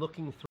that I was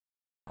looking through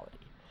reality,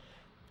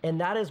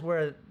 and that is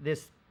where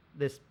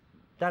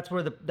that's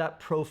where that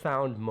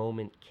profound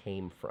moment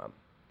came from.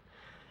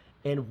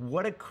 And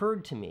what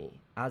occurred to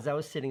me as I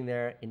was sitting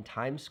there in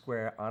Times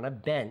Square on a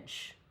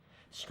bench,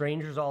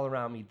 strangers all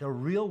around me, the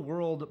real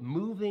world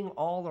moving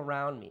all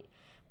around me.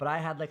 But I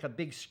had like a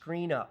big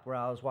screen up where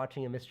I was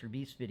watching a Mr.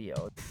 Beast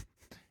video.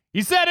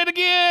 He said it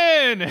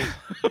again!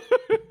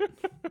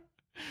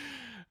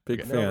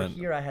 Big And fan. over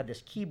here I had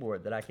this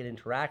keyboard that I could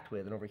interact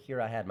with, and over here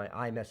I had my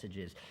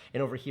iMessages,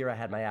 and over here I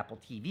had my Apple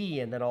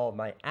TV, and then all of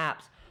my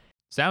apps.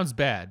 Sounds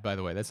bad, by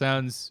the way.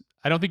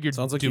 I don't think you're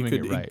Sounds like doing you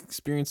could it right.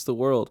 experience the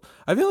world.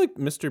 I feel like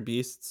Mr.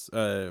 Beast's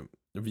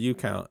view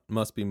count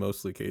must be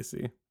mostly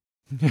Casey.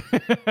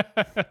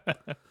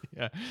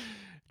 Yeah.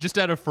 Just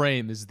out of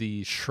frame is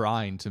the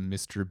shrine to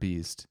Mr.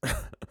 Beast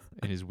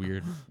in his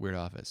weird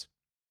office.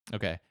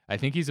 Okay. I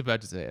think he's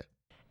about to say it.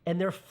 And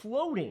they're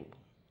floating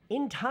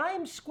in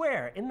Times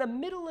Square in the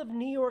middle of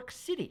New York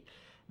City.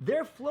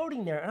 They're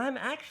floating there, and I'm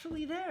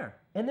actually there.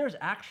 And there's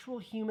actual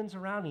humans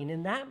around me. And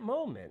in that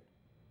moment,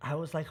 I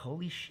was like,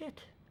 holy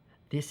shit,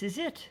 this is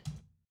it.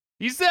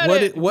 He said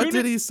it. What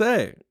did he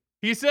say?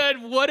 He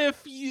said, what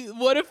if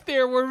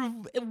there were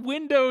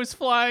windows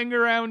flying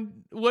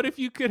around? What if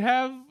you could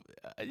have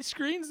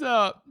screens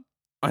up?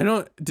 I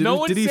don't. Did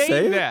he saying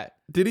say that.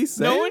 Did he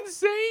say? No it? one's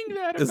saying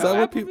that. Is about that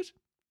what Apple people? Vision.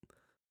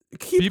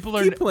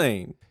 Keep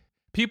playing.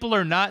 People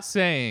are not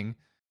saying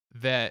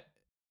that.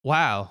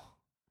 Wow,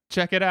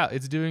 check it out.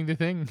 It's doing the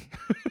thing.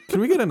 Can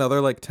we get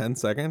another 10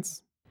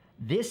 seconds?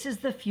 This is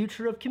the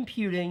future of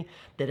computing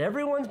that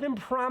everyone's been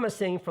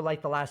promising for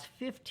the last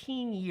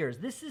 15 years.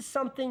 This is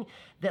something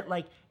that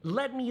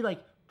let me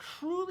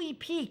truly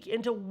peek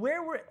into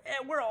where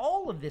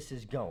all of this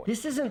is going.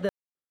 This isn't the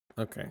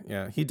Okay,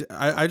 yeah.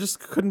 I just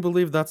couldn't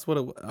believe that's what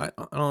I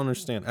don't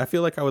understand. I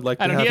feel like I would like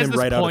to have he has him this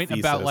write out a point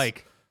thesis. about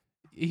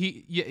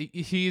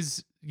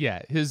his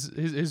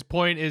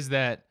point is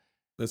that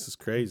This is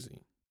crazy.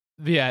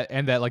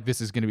 and that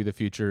this is going to be the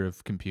future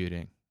of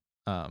computing.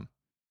 I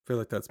feel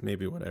like that's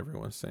maybe what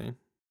everyone's saying.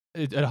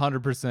 It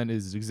 100%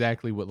 is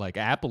exactly what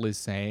Apple is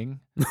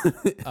saying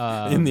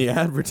In the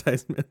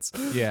advertisements.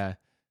 Yeah,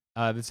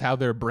 that's how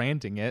they're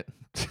branding it.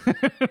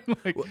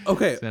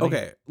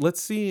 Okay.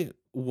 Let's see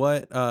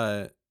what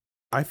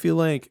I feel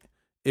like.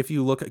 If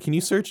you look at, can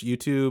you search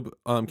YouTube?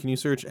 Can you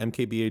search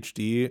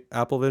MKBHD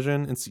Apple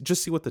Vision and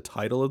just see what the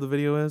title of the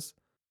video is?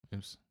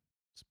 Oops.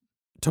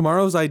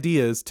 tomorrow's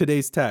ideas,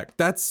 today's tech.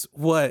 That's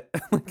what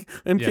like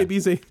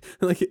MKB's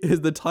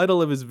is the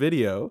title of his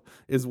video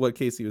is what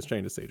Casey was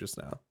trying to say just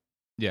now.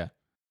 Yeah.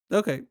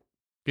 Okay.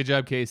 Good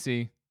job,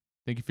 Casey.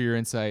 Thank you for your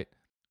insight.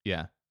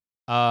 Yeah.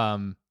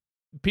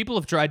 People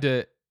have tried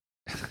to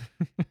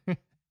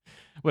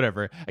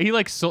whatever. He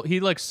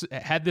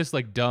had this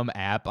like dumb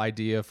app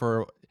idea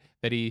for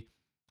that he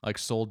like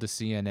sold to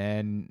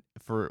CNN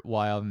for a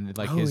while, and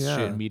like his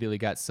shit immediately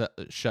got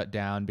shut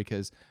down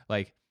because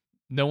like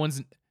no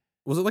one's.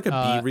 Was it like a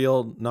Be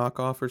Real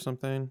knockoff or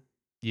something?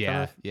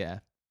 Yeah, yeah.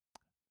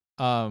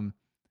 Where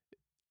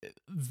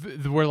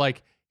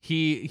like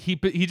he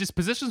just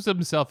positions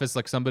himself as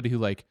like somebody who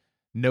like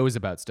knows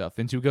about stuff,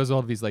 and so he goes all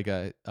of these like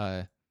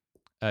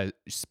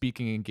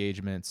speaking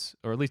engagements,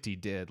 or at least he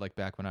did like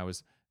back when I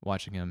was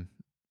watching him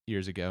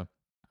years ago,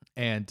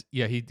 and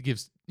he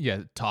gives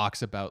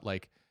talks about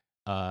like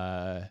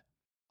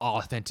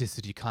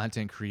authenticity,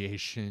 content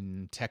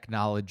creation,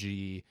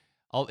 technology.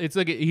 It's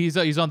like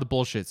he's on the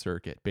bullshit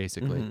circuit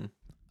basically.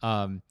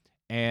 And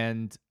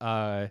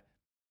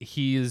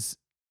he's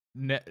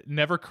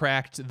never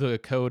cracked the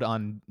code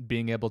on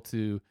being able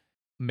to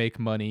make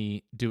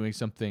money doing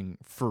something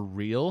for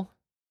real,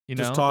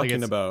 just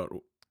talking about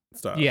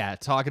stuff. Yeah,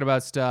 talking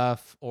about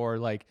stuff, or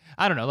like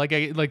I don't know, like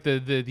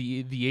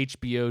the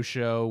HBO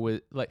show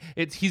with like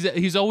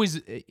he's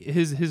always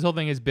his whole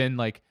thing has been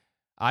like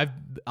I'm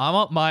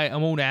up my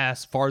own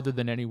ass farther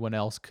than anyone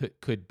else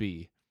could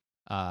be.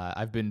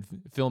 I've been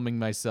filming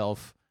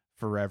myself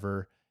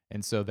forever,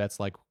 and so that's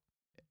like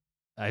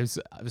I was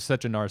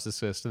such a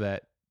narcissist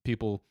that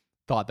people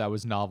thought that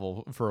was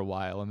novel for a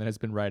while, and then has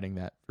been writing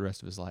that for the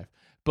rest of his life.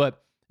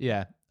 But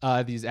yeah,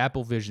 these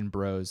Apple Vision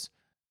Bros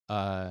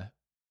are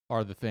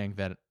the thing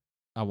that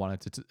I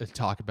wanted to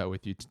talk about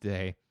with you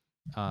today.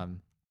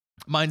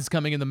 Mine's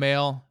coming in the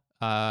mail.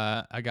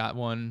 I got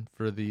one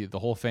for the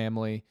whole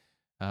family.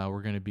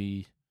 We're gonna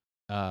be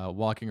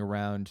walking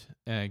around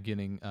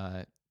getting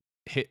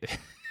hit.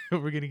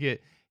 We're gonna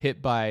get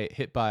hit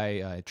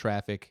by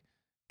traffic,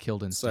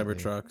 killed instantly.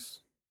 Cybertrucks.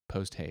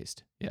 Post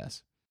haste.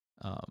 Yes.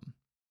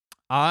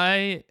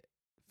 I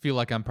feel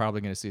like I'm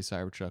probably gonna see a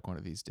Cybertruck one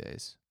of these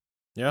days.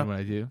 Yeah. And when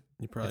I do,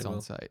 you probably it's will.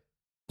 on site.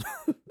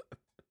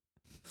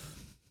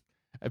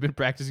 I've been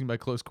practicing my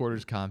close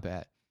quarters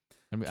combat.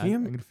 I'm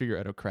gonna figure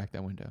out how to crack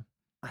that window.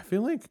 I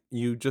feel like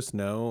you just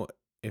know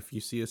if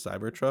you see a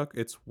Cybertruck,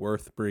 it's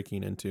worth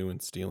breaking into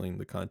and stealing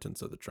the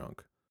contents of the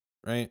trunk,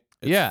 right?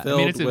 It's I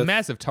mean, it's a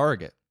massive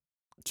target.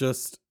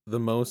 Just the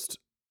most,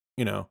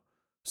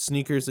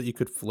 sneakers that you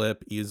could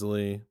flip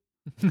easily,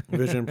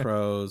 Vision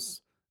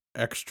Pros,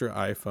 extra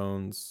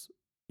iPhones.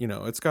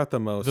 It's got the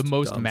most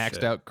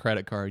maxed out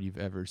credit card you've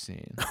ever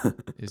seen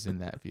is in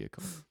that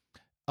vehicle.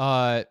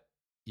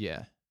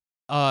 Yeah.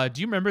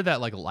 Do you remember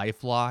that like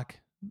LifeLock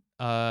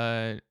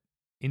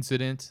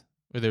incident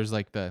where there's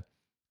like the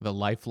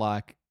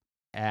LifeLock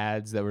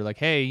ads that were like,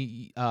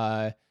 hey,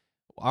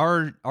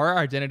 our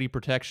identity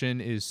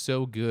protection is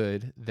so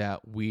good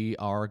that we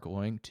are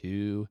going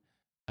to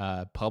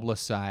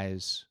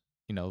publicize,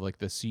 like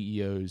the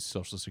CEO's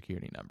social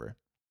security number.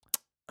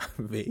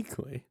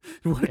 Vaguely.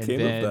 What and came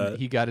then of that?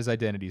 He got his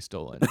identity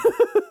stolen.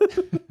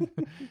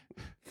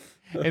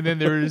 And then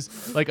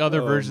there's like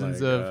other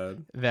versions of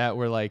that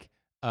where like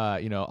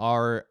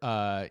our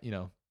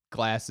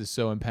glass is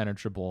so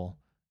impenetrable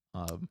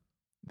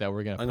that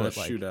we're gonna put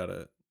like shoot at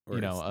it.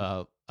 like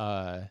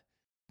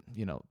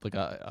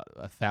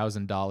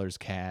 $1,000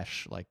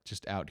 cash like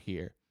just out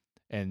here,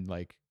 and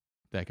like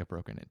that got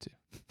broken into,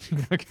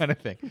 kind of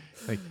thing.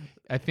 Like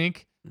I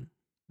think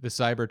the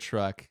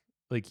Cybertruck,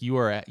 like you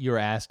are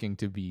asking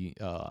to be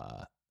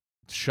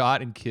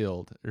shot and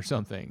killed or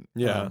something.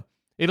 Yeah.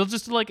 It'll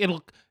just like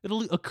it'll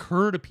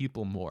occur to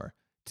people more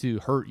to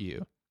hurt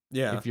you.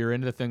 Yeah. If you're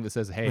into the thing that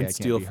says, "Hey, I can't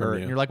steal be from hurt,"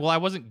 you. and you're like, "Well, I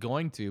wasn't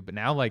going to," but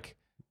now like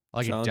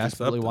I Challenge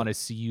desperately accepted. want to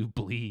see you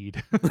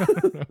bleed.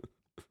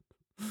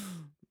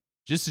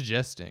 Just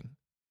suggesting.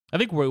 I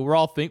think we're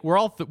all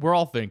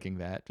thinking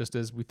that, just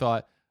as we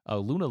thought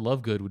Luna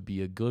Lovegood would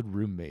be a good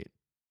roommate.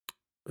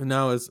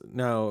 Now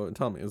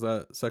tell me, is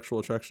that sexual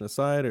attraction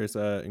aside, or is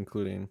that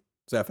factoring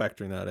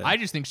that in? I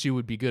just think she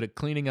would be good at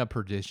cleaning up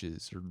her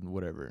dishes or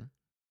whatever.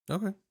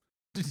 Okay.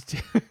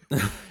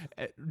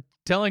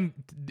 Telling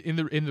in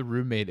the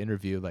roommate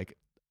interview, like,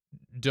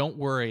 don't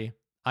worry,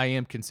 I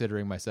am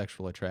considering my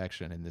sexual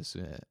attraction in this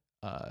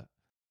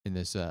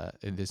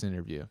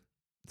interview.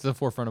 It's the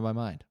forefront of my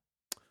mind.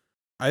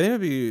 I think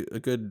it'd be a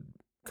good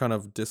kind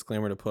of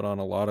disclaimer to put on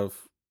a lot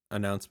of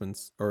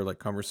announcements or like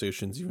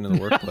conversations, even in the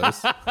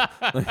workplace.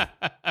 I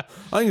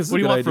think it's a what do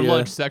you good want idea. for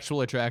lunch? Sexual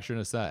attraction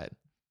aside.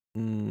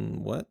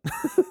 What?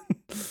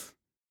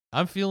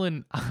 I'm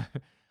feeling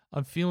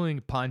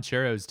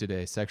poncheros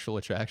today. Sexual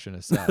attraction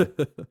aside.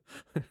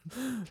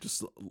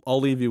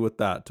 I'll leave you with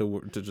that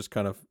to just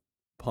kind of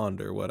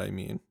ponder what I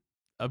mean.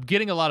 I'm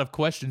getting a lot of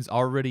questions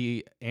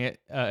already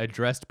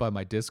addressed by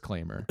my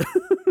disclaimer.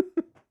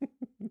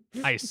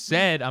 I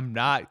said I'm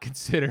not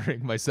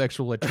considering my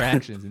sexual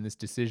attractions in this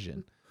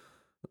decision.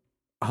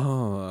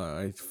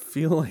 I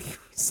feel like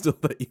still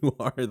that you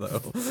are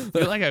though. I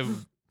feel like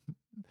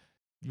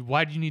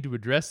why do you need to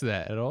address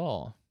that at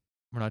all?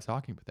 We're not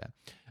talking about that.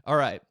 All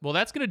right. Well,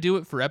 that's going to do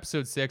it for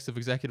episode 6 of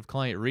Executive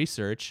Client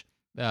Research.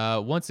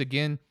 Once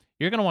again,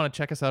 you're going to want to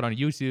check us out on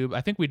YouTube.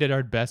 I think we did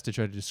our best to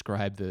try to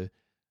describe the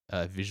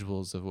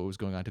visuals of what was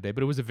going on today,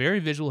 but it was a very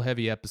visual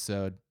heavy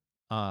episode.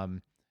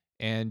 And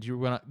you're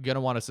going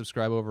to want to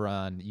subscribe over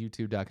on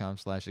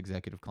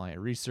youtube.com/executive client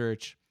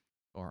research,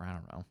 or I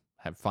don't know,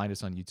 find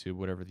us on YouTube,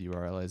 whatever the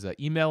URL is.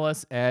 Email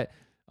us at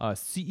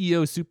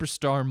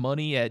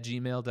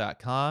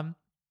ceosuperstarmoney@gmail.com.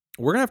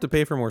 We're going to have to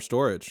pay for more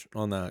storage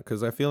on that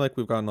because I feel like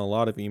we've gotten a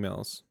lot of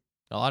emails.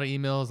 A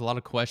lot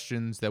of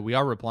questions that we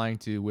are replying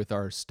to with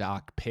our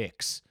stock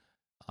picks,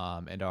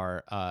 and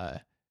our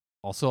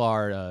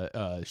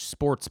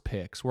sports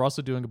picks. We're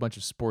also doing a bunch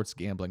of sports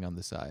gambling on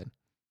the side.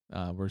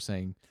 We're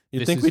saying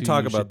you'd think we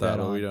talk about that,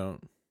 but we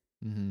don't.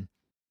 Mm-hmm.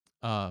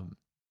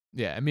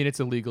 Yeah, I mean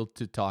it's illegal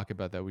to talk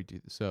about that. We do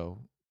so,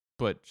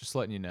 but just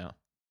letting you know,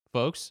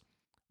 folks.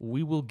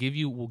 We'll give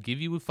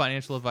you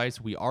financial advice.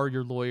 We are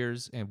your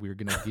lawyers, and we're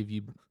gonna give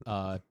you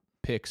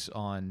picks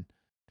on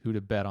who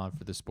to bet on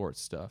for the sports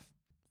stuff.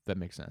 If that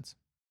makes sense.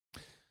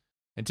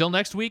 Until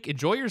next week,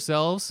 enjoy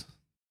yourselves.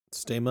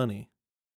 Stay money.